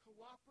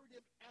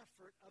cooperative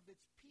effort of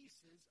its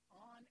pieces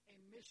on a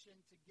mission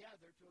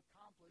together to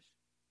accomplish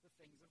the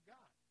things of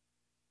God.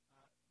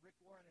 Rick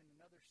Warren, in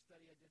another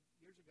study I did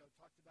years ago,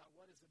 talked about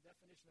what is the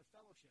definition of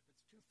fellowship.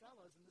 It's two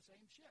fellows in the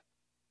same ship.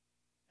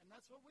 And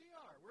that's what we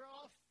are. We're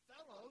all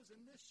fellows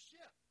in this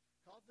ship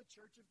called the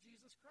Church of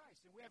Jesus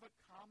Christ. And we have a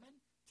common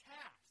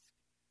task.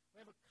 We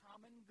have a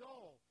common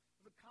goal.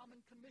 We have a common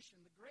commission,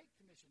 the Great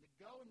Commission, to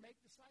go and make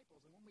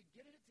disciples. And when we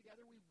get in it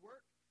together, we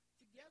work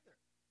together.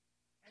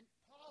 And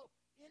Paul,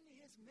 in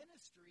his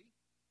ministry,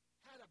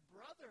 had a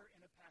brother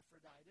in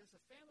Epaphroditus,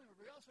 a family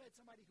member. He also had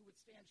somebody who would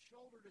stand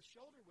shoulder to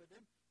shoulder with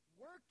him,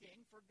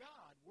 working for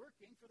God,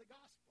 working for the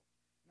gospel.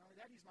 Not only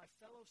that, he's my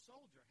fellow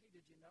soldier. Hey,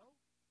 did you know?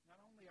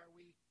 Not only are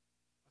we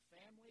a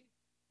family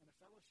and a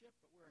fellowship,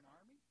 but we're an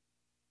army.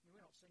 I mean, we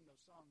don't sing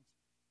those songs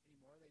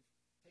anymore. They've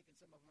taken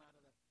some of them out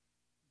of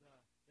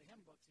the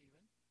hymn books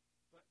even.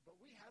 But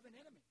we have an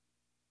enemy.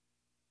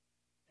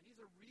 And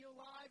he's a real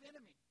live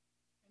enemy.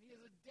 And he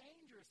is a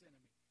dangerous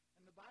enemy.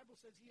 And the Bible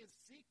says he is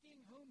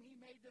seeking whom he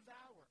may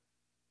devour.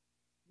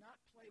 Not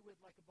play with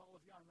like a ball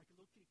of yarn, like a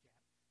little kitty cat.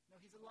 No,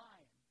 he's a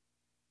lion.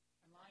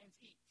 And lions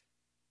eat.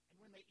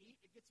 And when they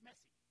eat, it gets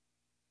messy.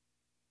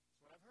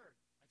 That's what I've heard.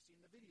 I've seen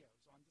the videos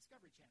on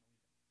Discovery Channel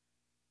even.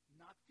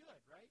 Not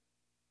good, right?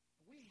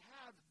 We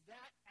have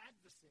that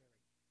adversary.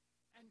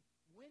 And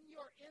when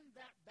you're in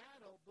that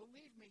battle,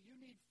 believe me, you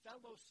need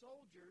fellow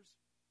soldiers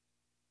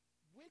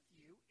with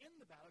you in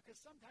the battle, because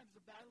sometimes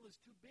the battle is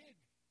too big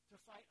to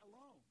fight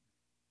alone.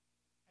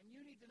 And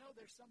you need to know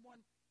there's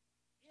someone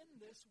in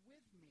this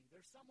with me.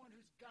 There's someone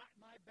who's got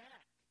my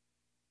back.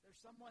 There's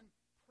someone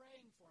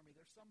praying for me.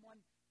 There's someone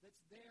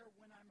that's there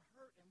when I'm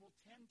hurt and will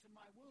tend to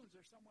my wounds.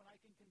 There's someone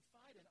I can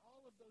confide in.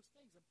 All of those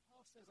things. And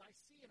Paul says, I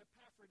see in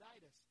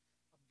Epaphroditus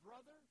a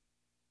brother,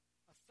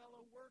 a a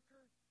fellow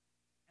worker,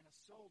 and a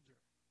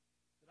soldier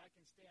that I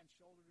can stand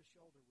shoulder to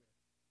shoulder with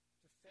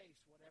to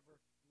face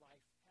whatever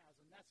life has.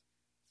 And that's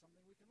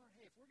something we can learn.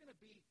 Hey, if we're going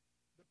to be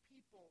the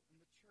people in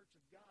the church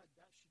of God,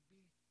 that should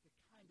be the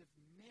kind of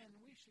men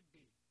we should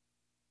be.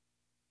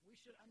 We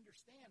should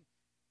understand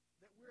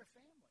that we're a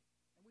family.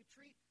 And we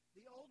treat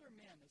the older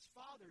men as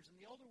fathers, and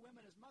the older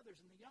women as mothers,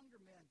 and the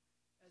younger men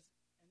as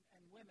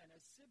and women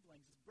as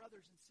siblings, as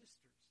brothers and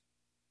sisters.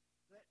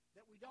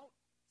 That we don't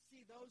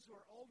see those who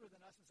are older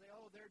than us and say,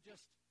 oh, they're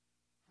just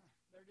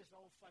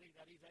old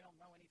fuddy-duddies. They don't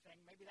know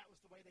anything. Maybe that was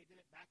the way they did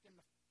it back in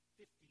the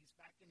 50s,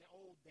 back in the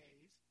old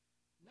days.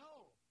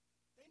 No.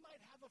 They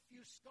might have a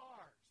few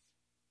scars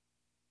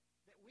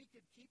that we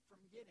could keep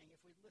from getting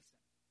if we'd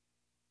listen.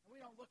 And we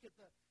don't look at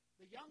the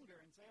younger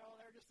and say, oh,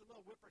 they're just a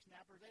little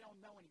whippersnappers. They don't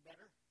know any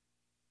better.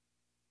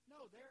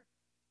 No, they're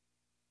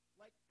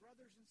like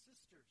brothers and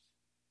sisters.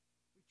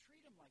 We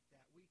treat them like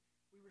that. We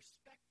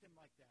respect them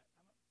like that.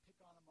 I'm going to pick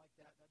on them like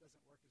that. That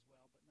doesn't work as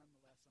well, but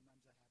nonetheless,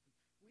 sometimes that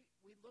happens.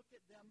 We look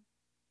at them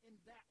in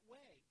that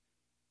way.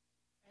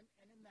 And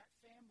in that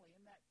family,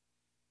 in that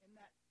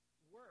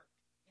work,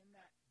 in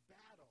that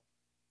battle,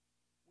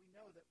 we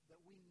know that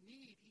we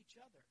need each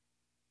other.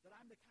 That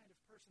I'm the kind of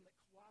person that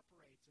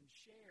cooperates and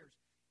shares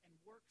and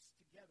works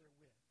together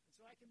with. And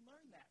so I can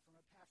learn that from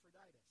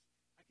Epaphroditus.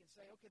 I can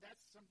say, okay,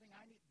 that's something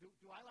I need.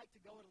 Do I like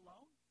to go it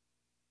alone?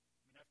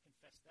 I mean, I've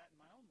confessed that in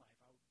my own life.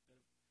 I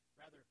would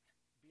rather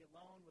be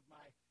alone with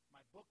my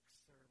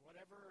books or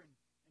whatever and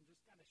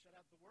just kind of shut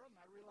out the world. And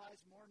I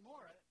realize more and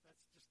more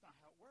that's just not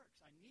how it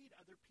works. I need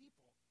other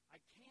people. I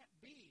can't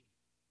be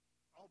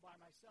all by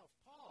myself.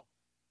 Paul,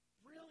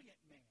 brilliant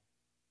man,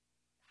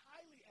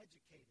 highly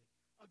educated,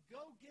 a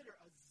go-getter,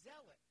 a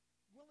zealot,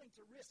 willing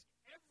to risk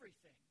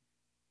everything,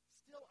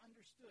 still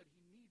understood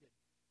he needed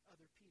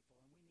other people,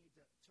 and we need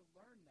to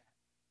learn that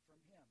from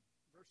him.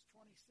 Verse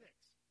 26,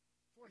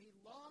 for he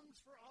longs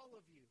for all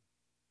of you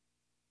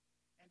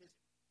and is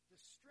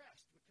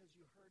distressed because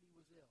you heard he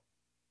was ill.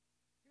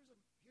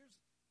 Here's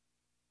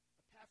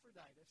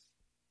Epaphroditus,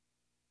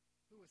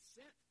 who was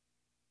sent,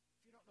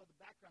 if you don't know the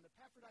background,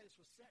 Epaphroditus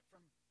was sent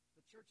from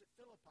the church at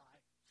Philippi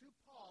to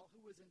Paul, who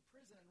was in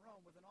prison in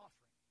Rome, with an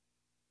offering.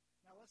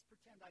 Now let's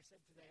pretend I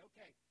said today,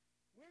 okay,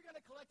 we're going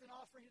to collect an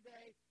offering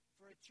today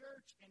for a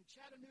church in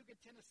Chattanooga,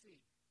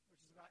 Tennessee,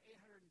 which is about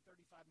 835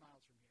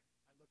 miles from here.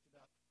 I looked it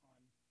up on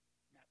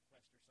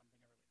MapQuest or something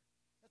earlier.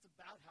 That's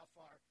about how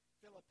far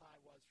Philippi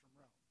was from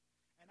Rome.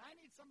 And I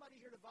need somebody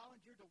here to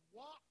volunteer to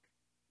walk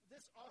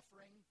this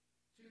offering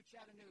to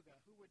Chattanooga.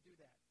 Who would do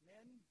that?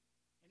 Men?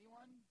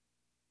 Anyone?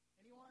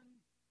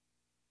 Anyone?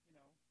 You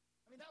know.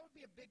 I mean, that would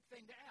be a big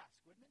thing to ask,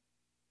 wouldn't it?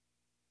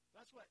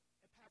 That's what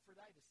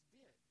Epaphroditus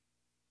did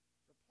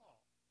for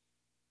Paul.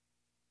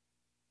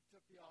 He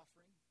took the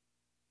offering,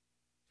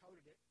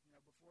 toted it,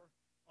 before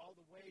all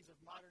the ways of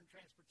modern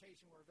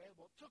transportation were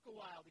available. It took a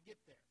while to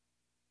get there.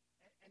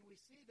 And we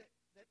see that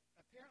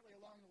apparently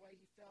along the way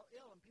he fell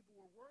ill and people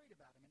were worried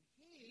about him. And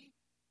he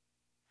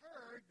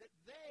heard that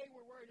they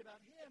were worried about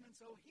him, and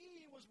so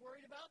he was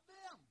worried about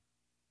them.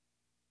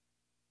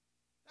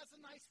 That's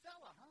a nice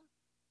fella, huh?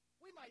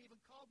 We might even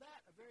call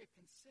that a very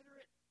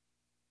considerate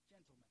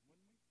gentleman,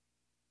 wouldn't we?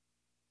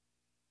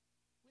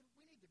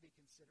 We need to be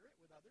considerate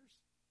with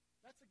others.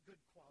 That's a good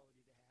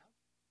quality to have.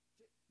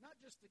 Not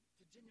just to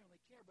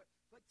genuinely care, but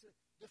to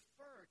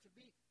defer, to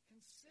be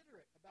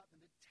considerate about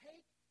them, to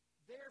take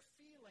their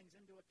feelings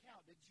into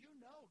account. Did you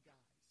know,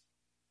 guys?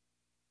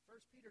 1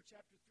 Peter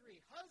chapter 3,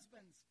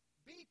 husbands,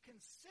 be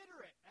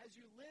considerate as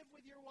you live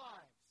with your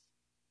wives.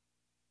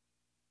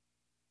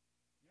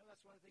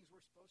 That's one of the things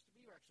we're supposed to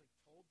be. We're actually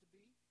told to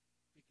be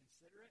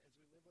considerate as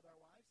we live with our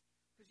wives.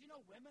 Because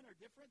women are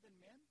different than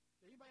men.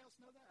 Did anybody else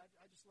know that?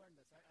 I just learned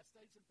this. I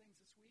studied some things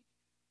this week.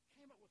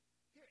 Came up with,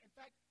 here, in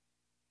fact,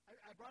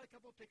 I brought a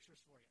couple of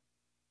pictures for you.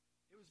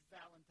 It was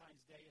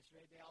Valentine's Day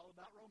yesterday, all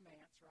about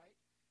romance, right?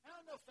 I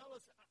don't know,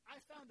 fellas, I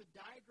found a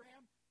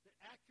diagram that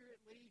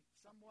accurately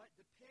somewhat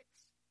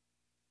depicts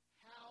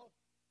how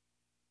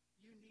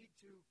you need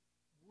to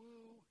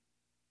woo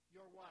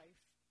your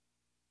wife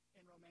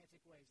in romantic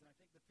ways. And I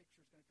think the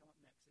picture is going to come up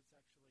next. It's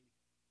actually,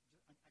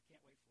 I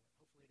can't wait for it.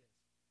 Hopefully it is.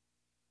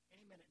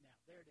 Any minute now.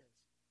 There it is.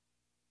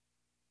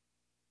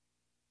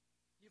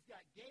 You've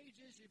got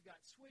gauges, you've got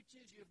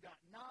switches, you've got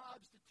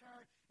knobs to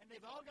turn, and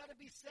they've all got to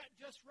be set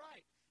just right.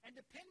 And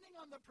depending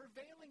on the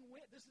prevailing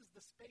wind, this is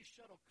the space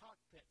shuttle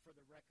cockpit for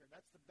the record.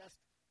 That's the best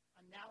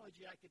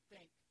analogy I could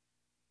think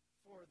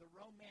for the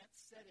romance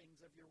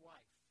settings of your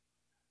wife.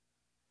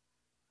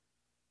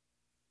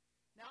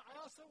 Now, I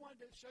also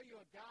wanted to show you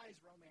a guy's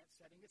romance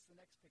setting. It's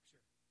the next picture.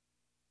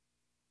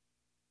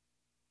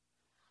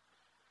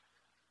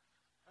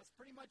 That's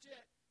pretty much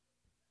it.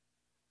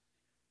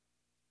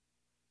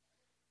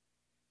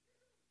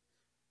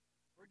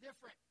 We're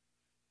different.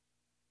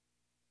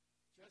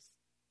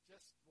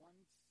 Just one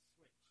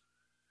switch.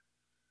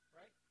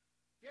 Right?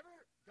 Have you ever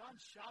gone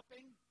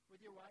shopping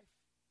with your wife?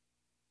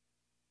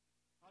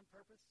 On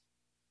purpose?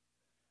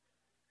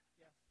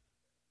 Yeah.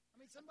 I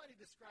mean, somebody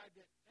described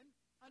it, and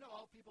I know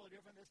all people are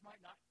different. This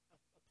might not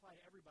apply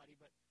to everybody,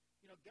 but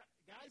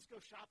Guys go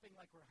shopping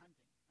like we're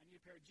hunting. I need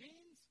a pair of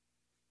jeans.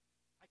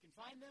 I can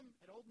find them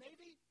at Old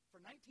Navy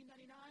for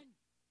 $19.99.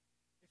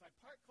 If I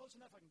park close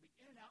enough, I can be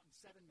in and out in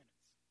 7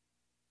 minutes.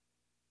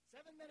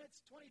 7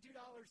 minutes, $22,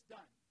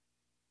 done.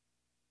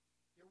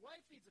 Your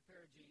wife needs a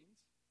pair of jeans.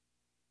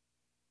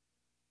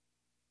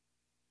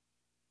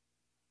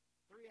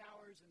 3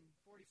 hours and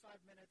 45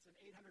 minutes and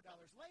 $800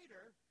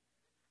 later,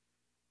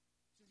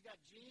 she's got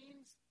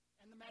jeans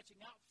and the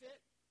matching outfit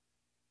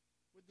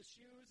with the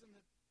shoes and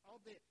all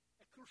the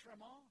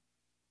accoutrements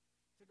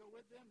to go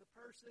with them, the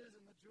purses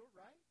and the jewelry,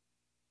 right?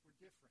 We're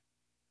different.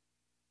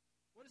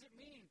 What does it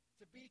mean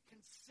to be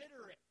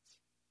considerate?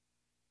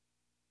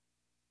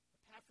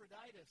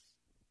 Epaphroditus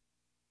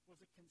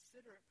was a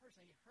considerate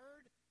person. He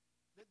heard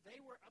that they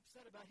were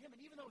upset about him,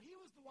 and even though he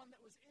was the one that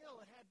was ill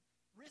and had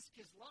risked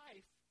his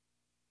life,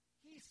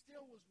 he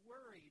still was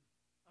worried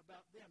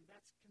about them.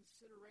 That's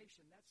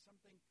consideration. That's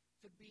something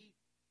to be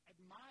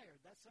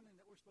admired. That's something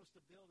that we're supposed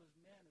to build as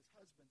men, as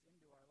husbands,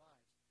 into our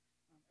lives.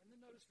 And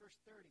then notice verse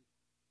 30.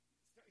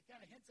 It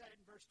kind of hints at it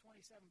in verse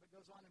 27, but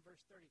goes on in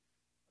verse 30.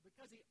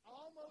 Because he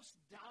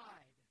almost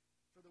died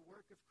for the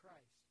work of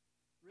Christ,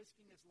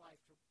 risking his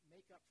life to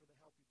make up for the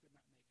help he could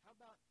not make. How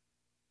about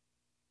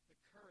the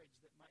courage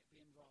that might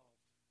be involved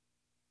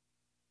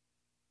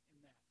in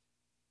that?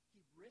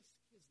 He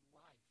risked his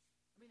life.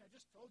 I mean, I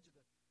just told you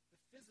the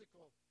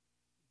physical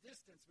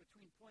distance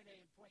between point A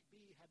and point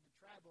B he had to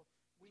travel.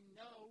 We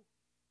know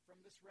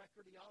from this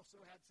record he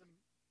also had some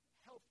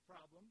health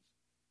problems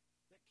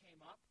that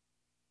came up.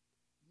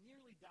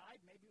 Nearly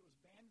died. Maybe it was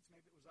bandits.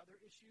 Maybe it was other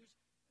issues.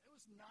 It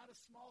was not a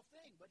small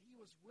thing, but he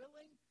was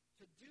willing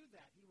to do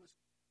that. He was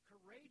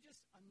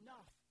courageous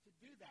enough to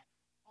do that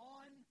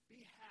on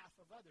behalf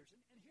of others.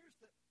 And here's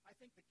I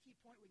think the key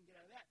point we can get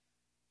out of that.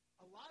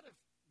 A lot of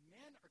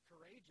men are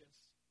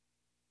courageous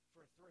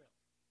for a thrill.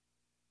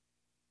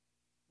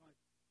 Want to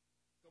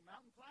go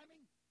mountain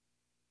climbing?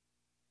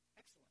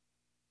 Excellent.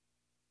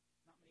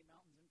 Not many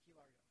mountains in Key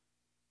Largo.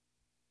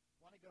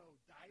 Want to go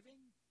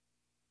diving?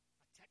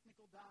 A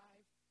technical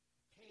dive,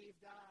 a cave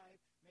dive,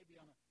 maybe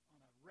on a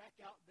wreck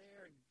out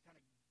there and kind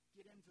of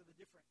get into the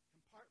different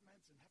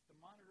compartments and have to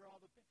monitor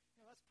all the things.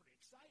 That's pretty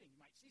exciting. You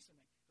might see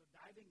something. Go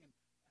diving with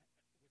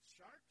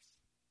sharks?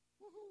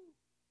 Woohoo!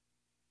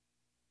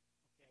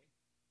 Okay.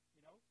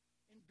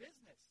 In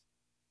business,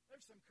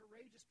 there's some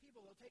courageous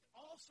people. They'll take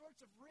all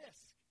sorts of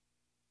risk.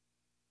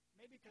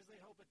 Maybe because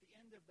they hope at the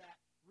end of that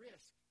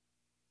risk,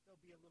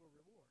 there'll be a little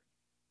reward.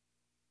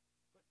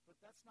 But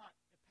that's not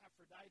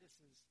Epaphroditus'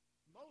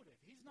 motive.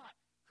 He's not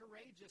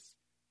courageous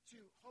to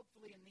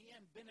hopefully in the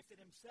end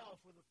benefit himself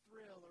with a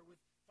thrill or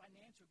with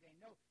financial gain.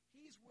 No,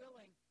 he's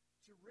willing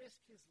to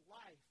risk his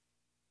life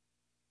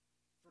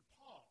for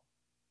Paul,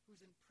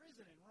 who's in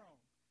prison in Rome,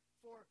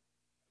 for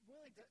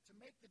willing to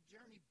make the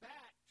journey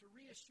back to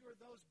reassure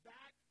those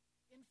back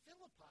in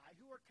Philippi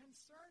who are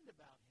concerned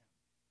about him.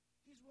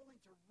 He's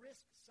willing to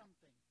risk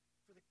something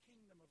for the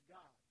kingdom of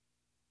God.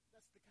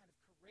 That's the kind of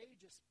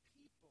courageous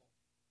people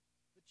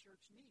the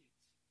church needs.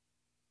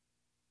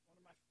 One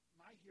of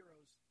my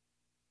heroes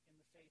in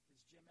the faith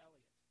is Jim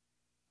Elliot.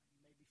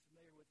 You may be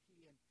familiar with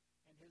he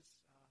and his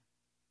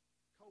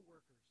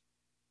co-workers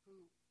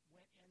who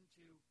went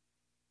into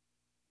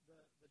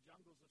the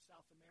jungles of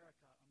South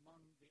America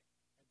among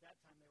at that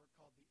time they were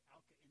called the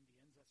Auca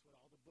Indians. That's what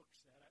all the books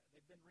said.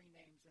 They've been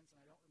renamed since,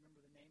 and I don't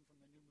remember the name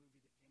from the new movie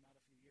that came out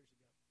a few years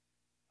ago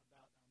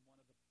about one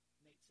of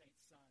Nate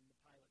Saint's son, the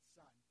pilot's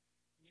son.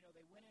 And,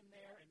 they went in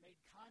there and made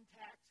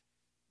contact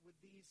with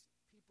these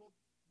people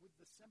with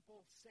the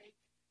simple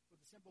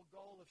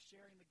goal of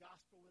sharing the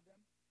gospel with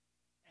them.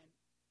 And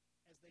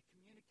as they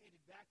communicated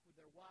back with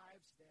their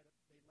wives,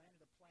 they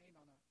landed a plane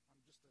on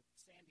just a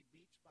sandy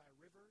beach by a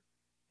river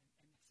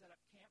and set up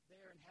camp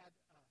there and had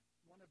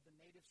one of the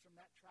natives from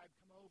that tribe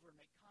come over and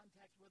make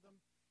contact with them.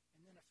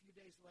 And then a few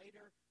days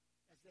later,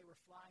 as they were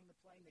flying the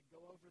plane, they'd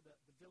go over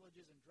the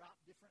villages and drop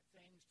different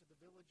things to the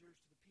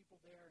villagers, to the people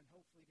there, and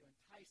hopefully to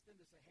entice them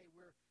to say, hey,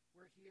 we're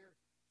here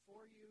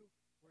for you.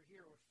 We're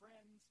here. We're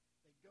friends.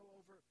 They'd go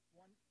over.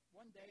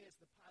 One day as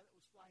the pilot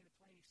was flying the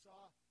plane, he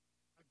saw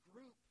a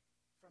group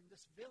from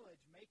this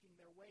village making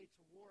their way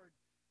toward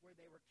where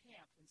they were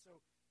camped. And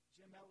so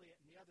Jim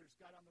Elliot and the others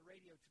got on the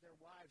radio to their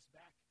wives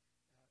back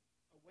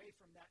away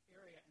from that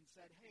area and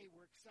said, hey,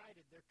 we're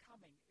excited. They're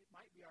coming. It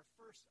might be our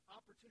first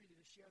opportunity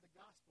to share the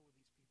gospel with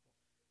these people.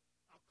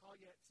 I'll call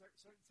you at such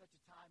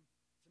a time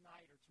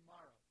tonight or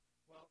tomorrow.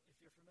 Well, if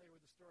you're familiar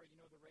with the story,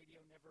 the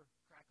radio never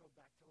crackled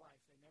back to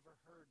life. They never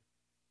heard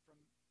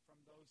from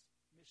those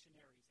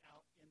missionaries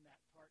out in that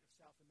part of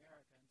South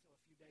America until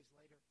a few days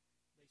later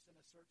they sent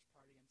a search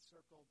party and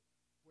circled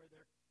where they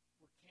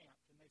were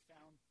camped, and they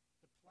found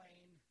the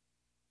plane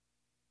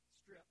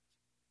stripped,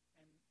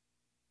 and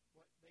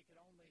what they could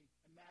only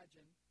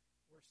imagine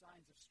were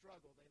signs of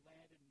struggle. They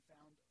landed and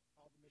found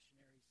all the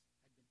missionaries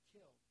had been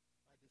killed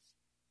by this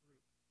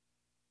group.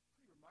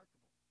 Pretty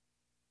remarkable.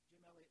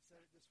 Jim Elliot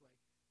said it this way: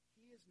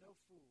 he is no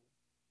fool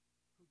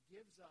who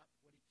gives up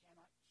what he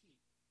cannot keep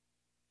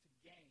to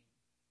gain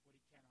what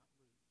he cannot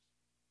lose.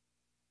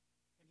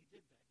 And he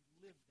did that. He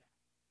lived that.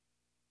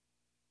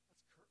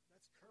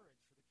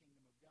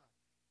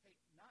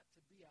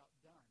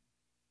 done,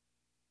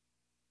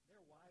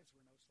 their wives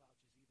were no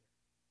slouches either.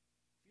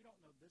 If you don't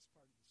know this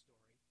part of the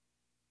story,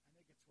 I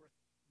think it's worth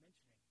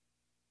mentioning.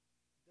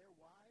 Their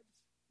wives,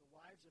 the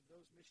wives of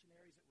those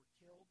missionaries that were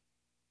killed,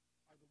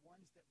 are the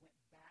ones that went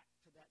back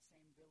to that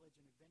same village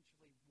and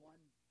eventually won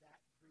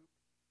that group,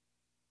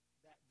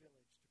 that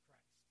village to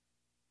Christ.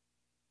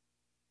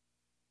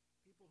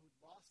 People who'd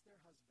lost their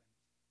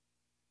husbands,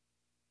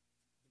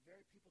 the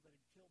very people that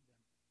had killed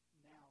them,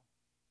 now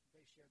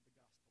they shared the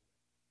gospel with.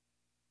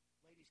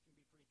 Ladies can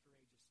be pretty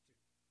courageous too.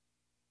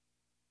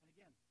 And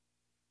again,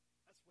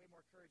 that's way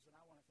more courage than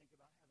I want to think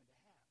about having to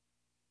have.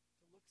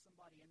 To look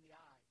somebody in the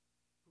eye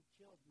who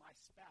killed my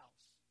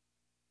spouse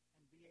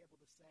and be able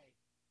to say,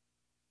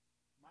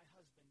 my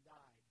husband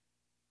died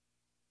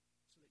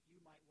so that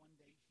you might one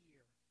day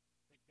hear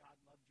that God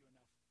loved you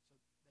enough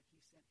so that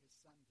he sent his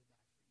son to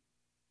die for you.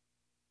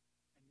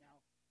 And now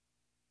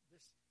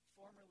this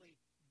formerly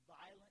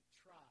violent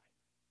tribe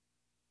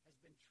has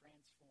been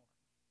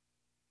transformed.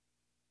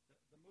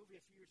 The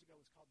movie a few years ago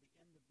was called The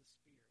End of the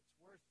Spear. It's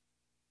worth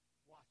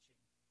watching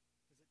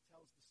because it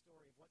tells the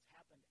story of what's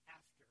happened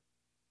after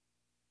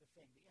the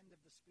thing. The end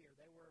of the spear.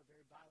 They were a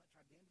very violent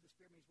tribe. The end of the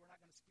spear means we're not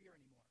going to spear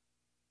anymore.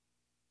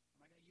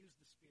 I'm not going to use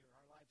the spear.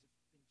 Our lives have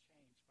been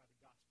changed by the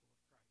gospel of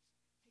Christ.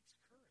 It takes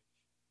courage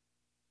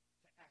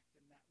to act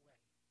in that way.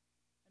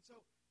 And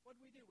so what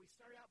do? We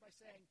started out by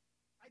saying,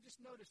 I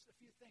just noticed a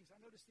few things. I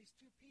noticed these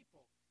two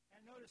people.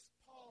 And notice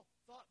Paul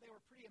thought they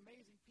were pretty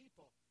amazing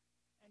people.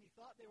 And he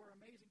thought they were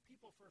amazing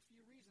people for a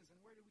few reasons.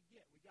 And where did we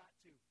get? We got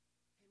to,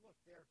 hey, look,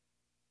 they're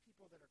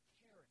people that are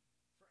caring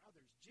for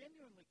others,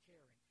 genuinely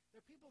caring.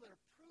 They're people that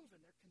are proven.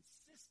 They're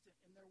consistent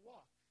in their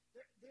walk.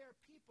 They're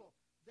people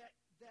that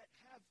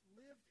have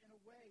lived in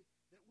a way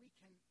that we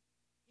can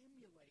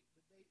emulate.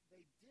 That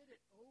they did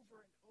it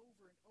over and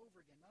over and over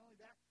again. Not only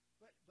that,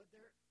 but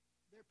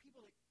they're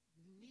people that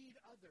need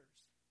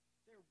others.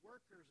 They're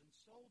workers and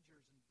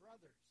soldiers and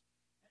brothers.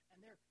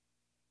 And they're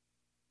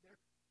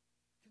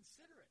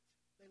considerate.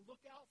 They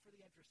look out for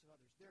the interests of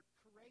others. They're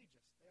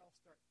courageous. They all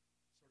start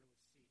sort of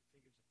with C.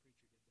 Figures a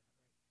preacher did that,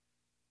 right?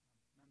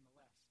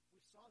 Nonetheless, we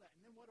saw that.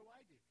 And then what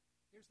do?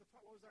 Here's the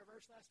part. What was our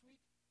verse last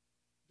week?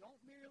 Don't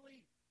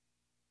merely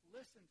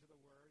listen to the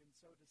word and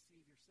so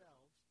deceive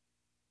yourselves.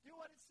 Do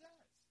what it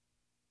says.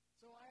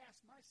 So I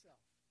asked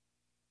myself,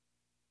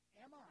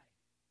 am I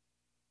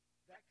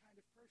that kind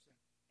of person?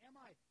 Am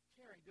I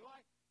caring? Do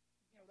I,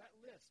 that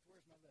list,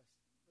 where's my list?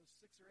 Those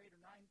 6 or 8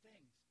 or 9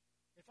 things.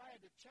 If I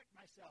had to check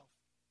myself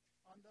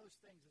on those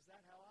things, is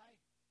that how I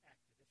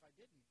acted? If I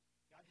didn't,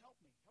 God help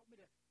me. Help me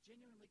to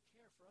genuinely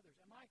care for others.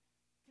 Am I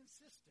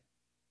consistent?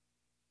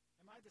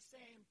 Am I the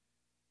same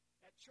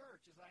at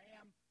church as I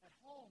am at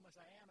home, as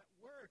I am at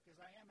work, as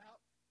I am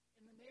out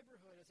in the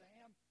neighborhood, as I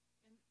am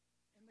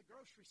in the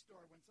grocery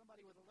store when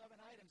somebody with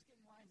 11 items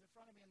getting lines in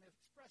front of me in the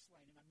express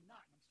lane, and I'm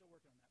not, and I'm still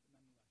working on that, but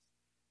nonetheless.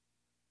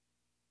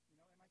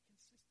 Am I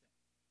consistent?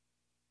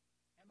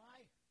 Am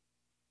I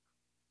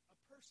a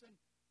person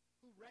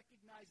who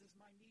recognizes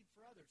my need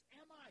for others?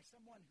 Am I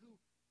someone who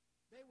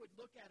they would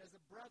look at as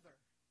a brother,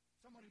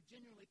 someone who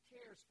genuinely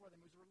cares for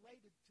them, who's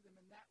related to them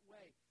in that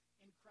way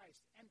in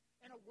Christ? And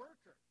a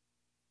worker,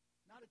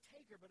 not a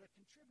taker, but a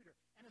contributor,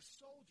 and a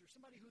soldier,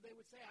 somebody who they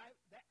would say,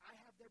 I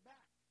have their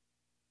back.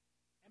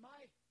 Am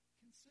I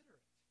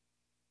considerate?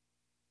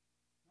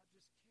 Not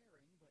just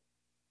caring, but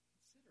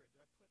considerate. Do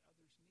I put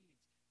others'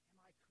 needs?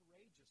 Am I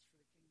courageous for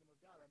the kingdom of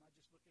God? Or am I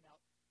just looking out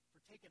for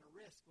taking a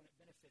risk when it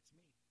benefits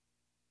me?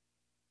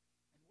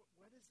 And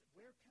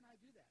where can I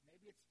do that?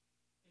 Maybe it's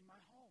in my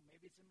home.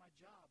 Maybe it's in my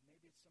job.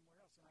 Maybe it's somewhere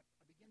else. And I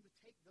begin to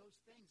take those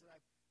things that I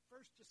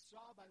first just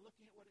saw by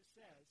looking at what it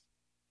says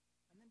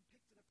and then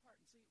picked it apart.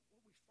 And see,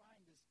 what we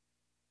find is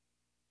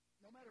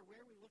no matter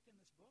where we look in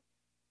this book,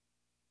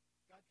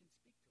 God can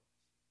speak to us.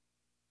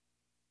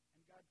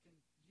 And God can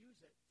use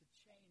it to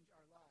change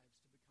our lives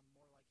to become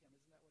more like him.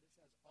 Isn't that what it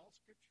says? All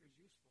Scripture is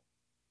useful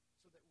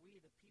so that we,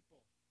 the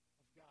people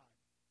of God,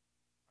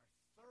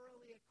 are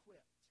thoroughly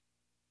equipped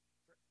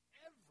for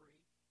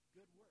every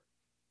good work.